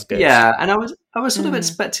 yeah, that was good. Yeah, and I was sort of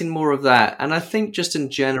expecting more of that. And I think just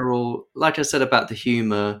in general, like I said about the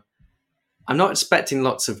humor, I'm not expecting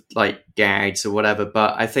lots of like gags or whatever,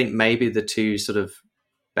 but I think maybe the two sort of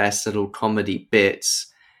best little comedy bits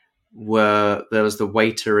were there was the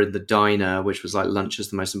waiter in the diner, which was like lunch is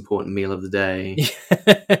the most important meal of the day.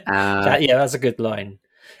 That's a good line.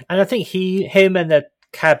 And I think him and the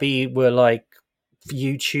cabbie were like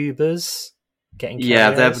YouTubers getting cameos.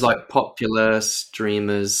 Yeah, they're like popular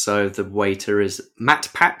streamers. So the waiter is Matt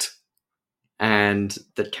Pat, and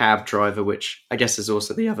the cab driver, which I guess is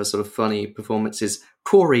also the other sort of funny performance, is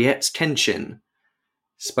Coriette Kenshin,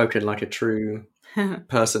 spoken like a true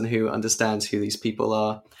person who understands who these people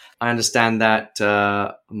are. I understand that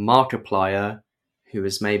Markiplier, who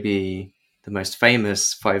is maybe the most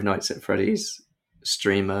famous Five Nights at Freddy's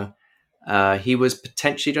streamer, he was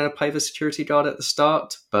potentially going to play the security guard at the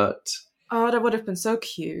start, but that would have been so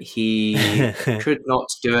cute. He could not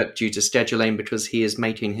do it due to scheduling because he is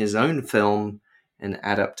making his own film, an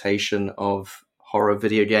adaptation of horror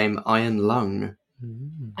video game Iron Lung.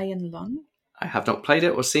 Iron Lung? I have not played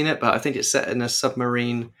it or seen it, but I think it's set in a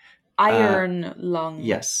submarine. Iron lung.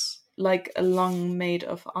 Yes. Like a lung made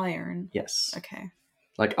of iron. Yes. Okay.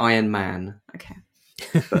 Like Iron Man. Okay.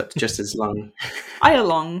 But just his lung. Iron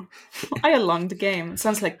Lung, the game. It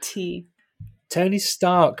sounds like tea. Tony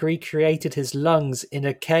Stark recreated his lungs in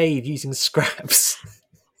a cave using scraps.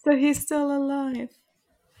 So he's still alive.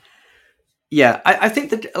 Yeah, I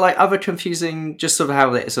think that like other confusing, just sort of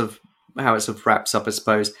how it sort of wraps up, I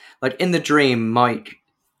suppose. Like in the dream, Mike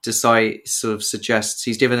suggests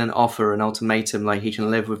he's given an offer, an ultimatum, like he can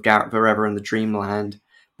live with Garrett forever in the dreamland,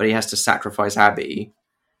 but he has to sacrifice Abby.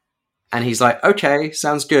 And he's like, okay,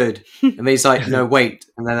 sounds good. And then he's like, no, wait.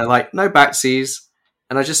 And then they're like, no backsies.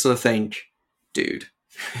 And I just sort of think, dude,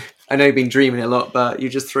 I know you've been dreaming a lot, but you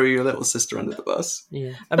just threw your little sister under the bus.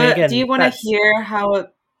 Yeah. Do you want to hear how...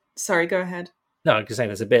 Sorry, go ahead. No, I'm just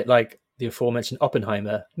saying it's a bit like the aforementioned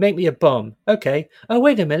Oppenheimer. Make me a bomb. Okay. Oh,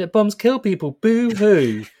 wait a minute. Bombs kill people.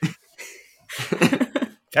 Boo-hoo.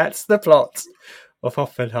 That's the plot of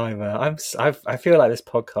Oppenheimer. I feel like this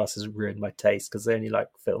podcast has ruined my taste because I only like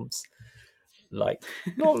films. Like,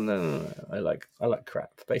 no. I like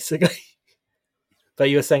crap, basically. But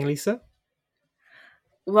you were saying, Lisa?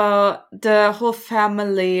 Well, the whole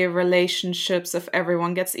family relationships of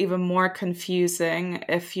everyone gets even more confusing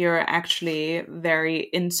if you're actually very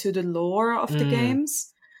into the lore of the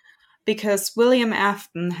games. Because William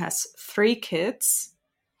Afton has 3 kids.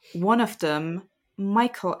 One of them,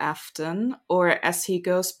 Michael Afton, or as he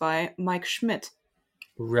goes by, Mike Schmidt.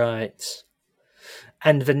 Right.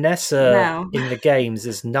 And Vanessa in the games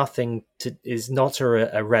is not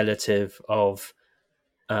a relative of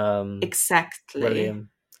exactly William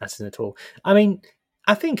Afton at all. I mean,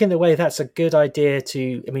 I think in a way that's a good idea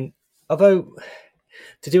although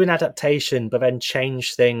to do an adaptation but then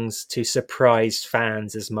change things to surprise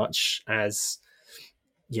fans as much as,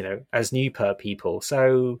 as new people.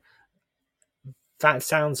 So that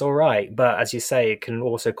sounds all right. But as you say, it can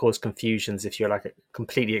also cause confusions if you're like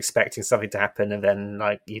completely expecting something to happen and then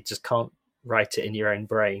like you just can't write it in your own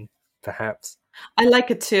brain, perhaps. I like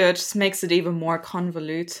it too. It just makes it even more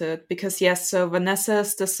convoluted because so Vanessa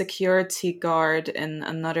is the security guard in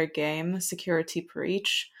another game, Security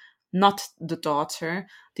Breach, not the daughter.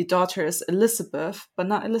 The daughter is Elizabeth, but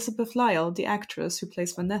not Elizabeth Lyle, the actress who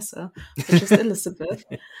plays Vanessa, but just Elizabeth.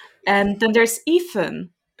 And then there's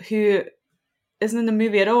Ethan, who isn't in the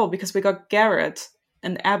movie at all because we got Garrett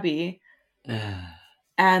and Abby.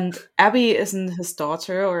 And Abby isn't his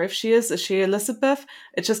daughter, or if she is she Elizabeth?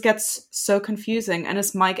 It just gets so confusing. And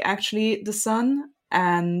is Mike actually the son?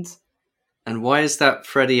 And why is that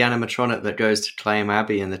Freddy animatronic that goes to claim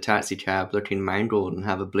Abby in the taxi cab looking mangled and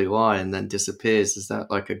have a blue eye and then disappears? Is that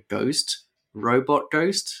like a ghost? Robot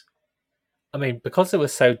ghost? I mean, because it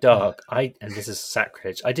was so dark, and this is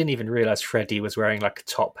sacrilege, I didn't even realize Freddy was wearing like a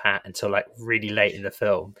top hat until like really late in the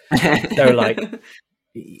film. So like,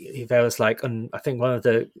 there was like, I think one of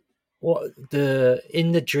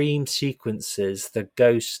in the dream sequences, the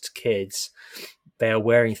ghost kids, they are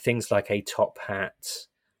wearing things like a top hat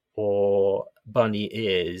or bunny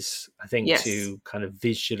ears, I think, to kind of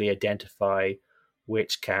visually identify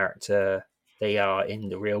which character they are in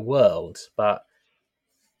the real world. But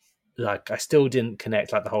like, I still didn't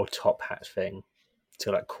connect like the whole top hat thing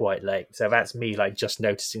till like quite late. So that's me like just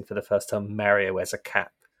noticing for the first time Mario wears a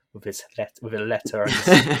cap with with a letter.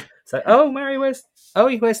 It's like, oh,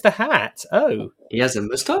 he wears the hat. Oh, he has a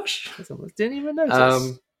moustache. Didn't even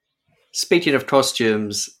notice. Speaking of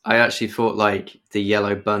costumes, I actually thought like the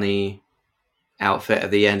yellow bunny outfit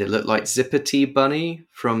at the end, it looked like Zippity Bunny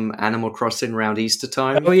from Animal Crossing around Easter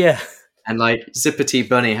time. Oh yeah. And like Zippity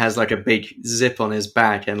Bunny has like a big zip on his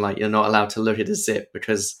back, and like you're not allowed to look at the zip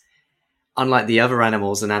because unlike the other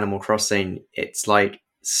animals in Animal Crossing, it's like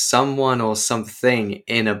someone or something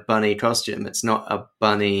in a bunny costume. It's not a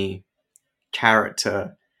bunny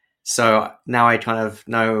character. So now I kind of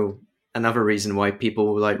know another reason why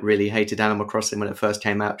people like really hated Animal Crossing when it first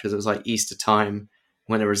came out, because it was like Easter time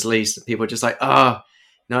when it was released, and people were just like, not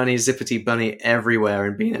only is Zippity Bunny everywhere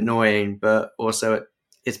and being annoying, but also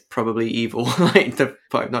it's probably evil, like the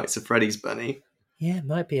Five Nights at Freddy's bunny. Yeah, it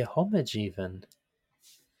might be a homage even.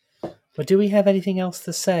 But do we have anything else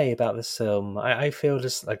to say about this film? I feel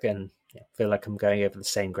just, again, feel like I'm going over the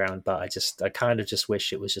same ground, but I kind of just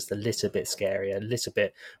wish it was just a little bit scarier, a little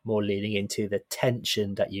bit more leaning into the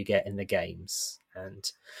tension that you get in the games.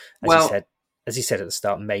 And as you said at the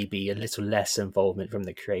start, maybe a little less involvement from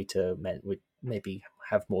the creator would maybe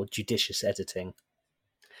have more judicious editing.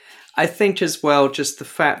 I think as well, just the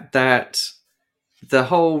fact that the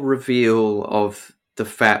whole reveal of the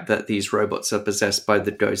fact that these robots are possessed by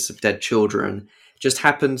the ghosts of dead children just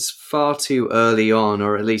happens far too early on,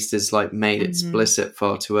 or at least is like made explicit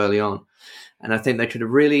far too early on. And I think they could have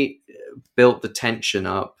really built the tension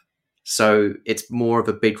up so it's more of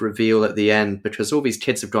a big reveal at the end, because all these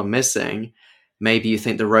kids have gone missing. Maybe you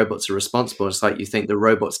think the robots are responsible. It's like you think the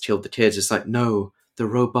robots killed the kids. It's like, no, the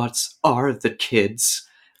robots are the kids.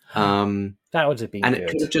 That would have been and good.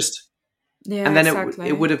 It could have just, yeah, and then exactly.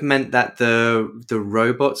 it would have meant that the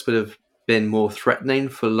robots would have been more threatening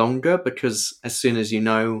for longer, because as soon as you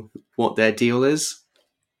know what their deal is,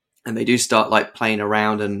 and they do start like playing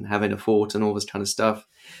around and having a fort and all this kind of stuff,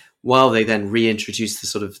 while they then reintroduce the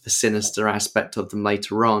sort of the sinister aspect of them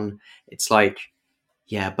later on, it's like,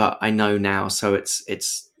 yeah, but I know now, so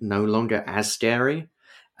it's no longer as scary.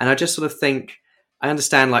 And I just sort of think, I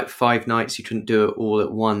understand like 5 nights you couldn't do it all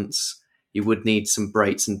at once. You would need some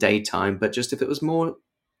breaks and daytime, but just if it was more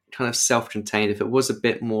kind of self-contained, if it was a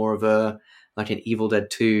bit more of a like an Evil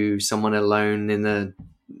Dead 2, someone alone in the,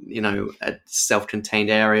 a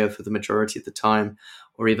self-contained area for the majority of the time,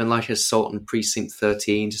 or even like Assault on Precinct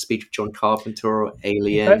 13, to speak of John Carpenter, or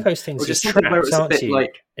Alien. Both those things or just are something where trapped, it's a aren't bit you?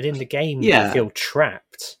 like, and in the game, Yeah. you feel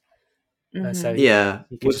trapped. So yeah,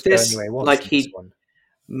 he can with just go this, anywhere he wants like in this he, one.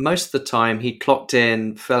 most of the time he clocked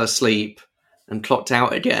in, fell asleep, and clocked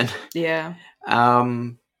out again. Yeah.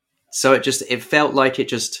 So it felt like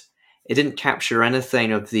it didn't capture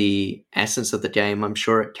anything of the essence of the game. I'm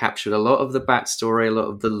sure it captured a lot of the backstory, a lot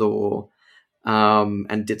of the lore,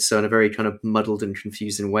 and did so in a very kind of muddled and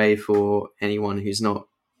confusing way for anyone who's not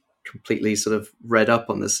completely sort of read up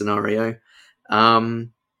on the scenario.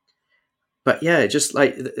 But yeah, just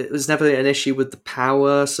like it was never an issue with the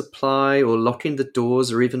power supply or locking the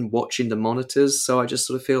doors or even watching the monitors. So I just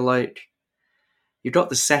sort of feel like you've got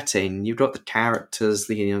the setting, you've got the characters,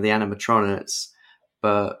 the animatronics,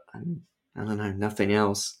 but I don't know, nothing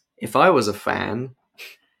else. If I was a fan,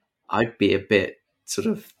 I'd be a bit sort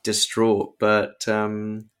of distraught, but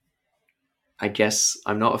I guess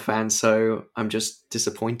I'm not a fan, so I'm just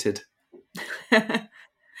disappointed.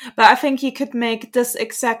 But I think you could make this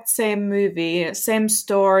exact same movie, same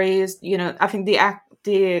stories. I think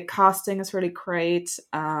the casting is really great.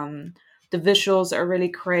 The visuals are really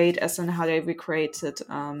great, as in how they recreated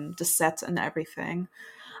the set and everything.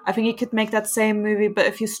 I think you could make that same movie, but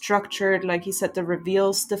if you structured, like you said, the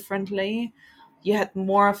reveals differently, you had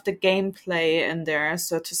more of the gameplay in there,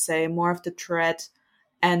 so to say, more of the dread,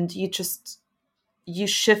 and you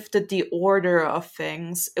shifted the order of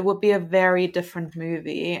things, it would be a very different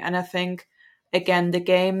movie. And I think, again, the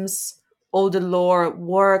games, all the lore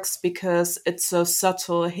works because it's so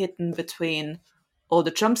subtle, hidden between all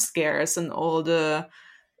the jump scares and all the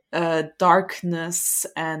darkness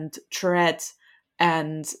and dread.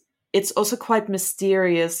 And it's also quite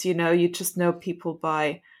mysterious, you just know people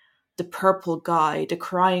by the purple guy, the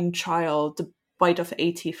crying child, the bite of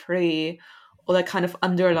 83, all that kind of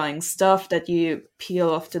underlying stuff that you peel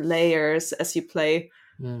off the layers as you play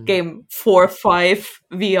game 4, 5,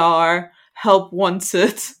 VR, Help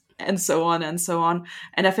Wanted, and so on and so on.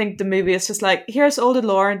 And I think the movie is just like, here's all the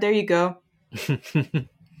lore, there you go.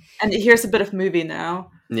 And here's a bit of movie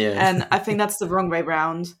now. Yeah. And I think that's the wrong way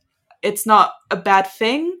round. It's not a bad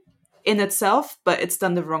thing in itself, but it's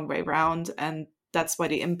done the wrong way round, and that's why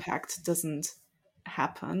the impact doesn't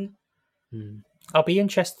happen. I'll be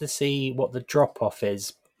interested to see what the drop-off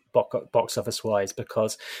is box office-wise,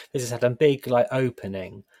 because this has had a big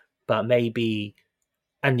opening, but maybe,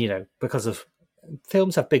 and because of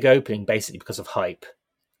films have big opening basically because of hype,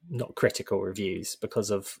 not critical reviews, because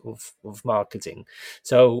of marketing.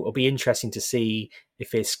 So it'll be interesting to see if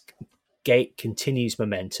this gate continues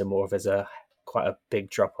momentum or if there's quite a big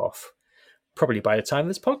drop-off. Probably by the time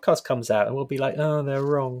this podcast comes out, and we'll be like, oh, they're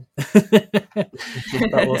wrong.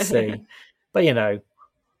 But we'll see. But,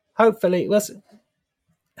 hopefully,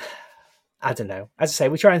 I don't know. As I say,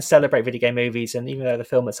 we try and celebrate video game movies, and even though the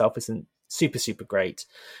film itself isn't super, super great,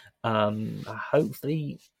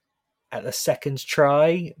 hopefully at the second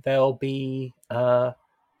try, they'll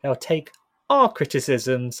take our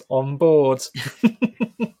criticisms on board.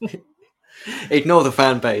 Ignore the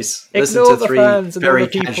fan base. Listen to three very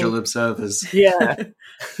casual observers. Yeah.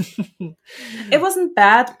 It wasn't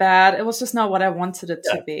bad. It was just not what I wanted it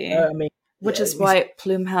to be. Which is why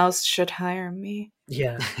Blumhouse should hire me.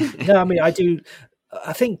 Yeah. No, I do.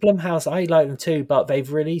 I think Blumhouse, I like them too, but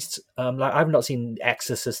they've released, I've not seen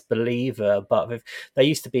Exorcist Believer, but they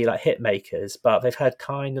used to be hit makers, but they've had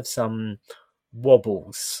kind of some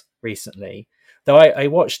wobbles recently. Though I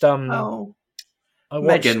watched, Megan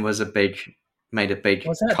made a big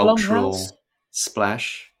cultural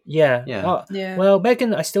splash. Yeah. Yeah. Well,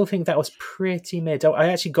 Megan, I still think that was pretty mid. I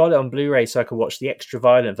actually got it on Blu-ray so I could watch the extra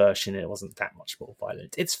violent version, and it wasn't that much more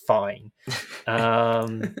violent. It's fine.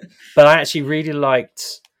 But I actually really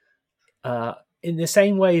liked, in the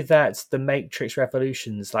same way that The Matrix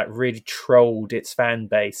Revolutions really trolled its fan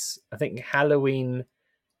base, I think Halloween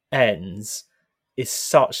Ends is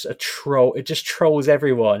such a troll. It just trolls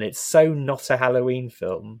everyone. It's so not a Halloween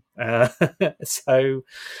film.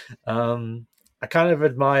 I kind of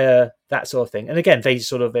admire that sort of thing. And again, they're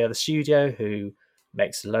the studio who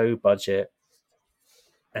makes low budget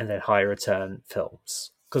and then high return films.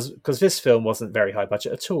 Because this film wasn't very high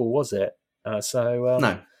budget at all, was it? No.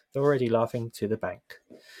 They're already laughing to the bank.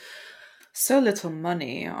 So little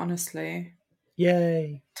money, honestly.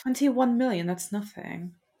 Yay. 21 million, that's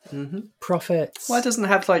nothing. Mm-hmm. Profits. Well, it doesn't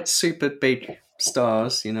have super big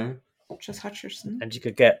stars, Just Hutcherson. And you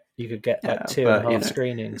could get 2.5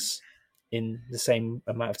 screenings. In the same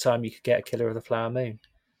amount of time, you could get a Killer of the Flower Moon.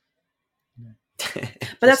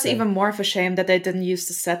 But that's even more of a shame that they didn't use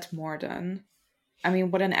the set more then. I mean,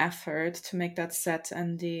 what an effort to make that set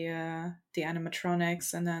and the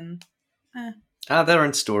animatronics, and then... They're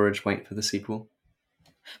in storage, wait for the sequel.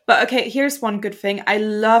 But okay, here's one good thing. I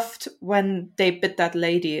loved when they bit that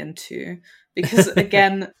lady in two. Because,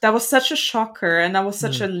 again, that was such a shocker, and that was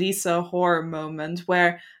such a Lisa horror moment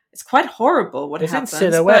where... It's quite horrible what happens,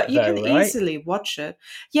 but you can easily watch it.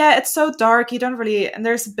 Yeah, it's so dark. You don't really... And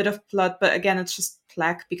there's a bit of blood, but again, it's just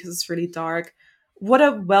black because it's really dark. What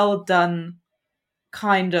a well-done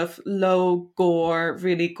kind of low gore,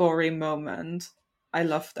 really gory moment. I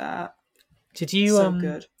love that. Did you... So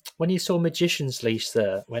good. When you saw Magician's Leash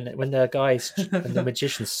there, when the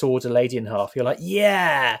magician sawed a lady in half, you're like,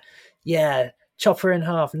 yeah, chop her in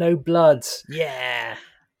half, no blood, yeah.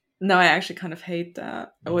 No, I actually kind of hate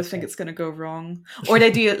that. I always think it's going to go wrong. Or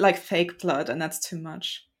they do fake blood, and that's too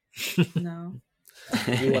much. No.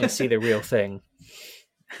 You want to see the real thing.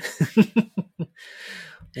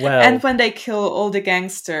 Well, and when they kill all the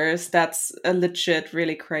gangsters, that's a legit,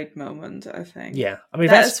 really great moment, I think. Yeah.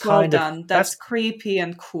 that's well done. That's creepy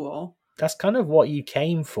and cool. That's kind of what you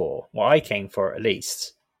came for. What I came for, at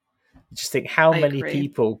least. Just think how many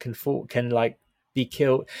people can be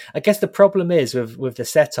killed. I guess the problem is with the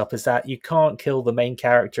setup is that you can't kill the main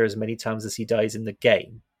character as many times as he dies in the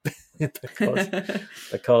game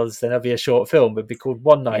because then it'll be a short film. It'd be called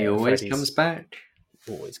One Night. He always comes back.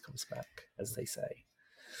 Always comes back. as they say.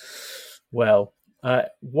 Well,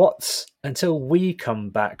 until we come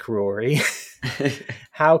back, Rory,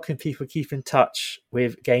 how can people keep in touch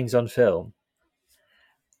with Games on Film?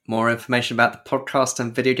 More information about the podcast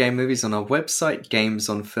and video game movies on our website,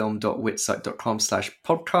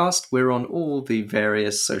 gamesonfilm.witsite.com/podcast. We're on all the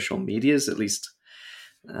various social medias, at least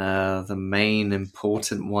the main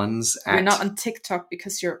important ones. You're not on TikTok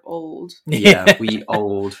because you're old. Yeah, we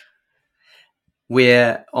old.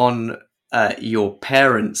 We're on your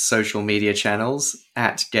parents' social media channels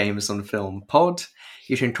at Games on Film Pod.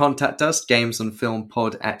 You can contact us,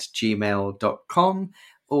 gamesonfilmpod@gmail.com.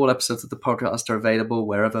 All episodes of the podcast are available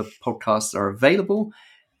wherever podcasts are available.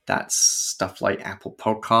 That's stuff like Apple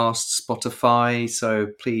Podcasts, Spotify. So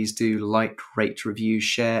please do like, rate, review,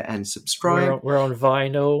 share, and subscribe. We're on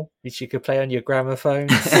vinyl, which you could play on your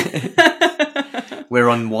gramophones. We're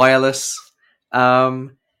on wireless.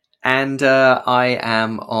 And I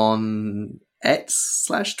am on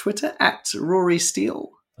X/Twitter at Rory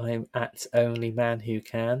Steele. I'm at Only Man Who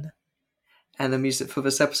Can. And the music for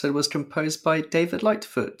this episode was composed by David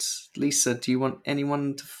Lightfoot. Lisa, do you want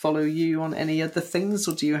anyone to follow you on any other things,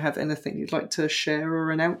 or do you have anything you'd like to share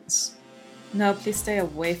or announce? No, please stay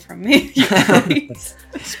away from me.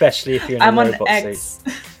 Especially if you're in a robot suit.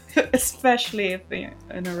 Especially if you're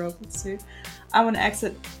in a robot suit. I'm on X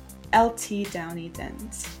at LT Downey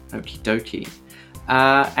Dent. Okie dokie.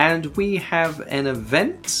 And we have an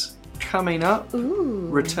event coming up. Ooh.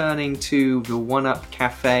 Returning to the One Up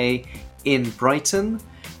Cafe in Brighton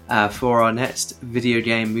for our next video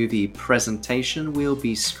game movie presentation. We'll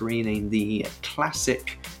be screening the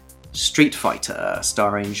classic Street Fighter,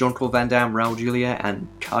 starring Jean-Claude Van Damme, Raul Julia, and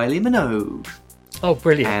Kylie Minogue. Oh,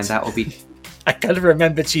 brilliant. And that will be... I kind of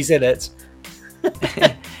remembered she's in it.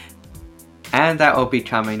 And that will be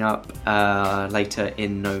coming up later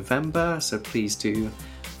in November, so please do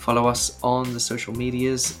follow us on the social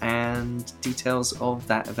medias, and details of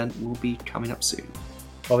that event will be coming up soon.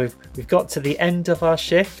 Well, we've got to the end of our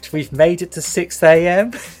shift. We've made it to 6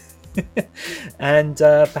 a.m. And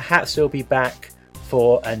perhaps we'll be back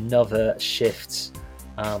for another shift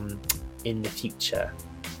in the future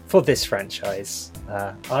for this franchise.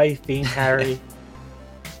 I've been Harry.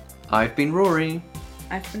 I've been Rory.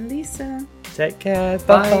 I've been Lisa. Take care.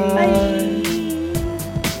 Bye. Bye.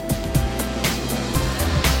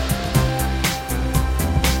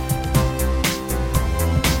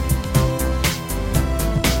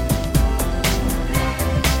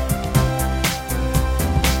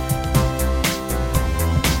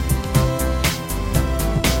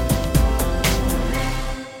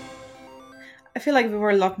 I feel like we were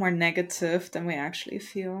a lot more negative than we actually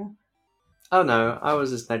feel. Oh no, I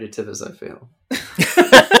was as negative as I feel.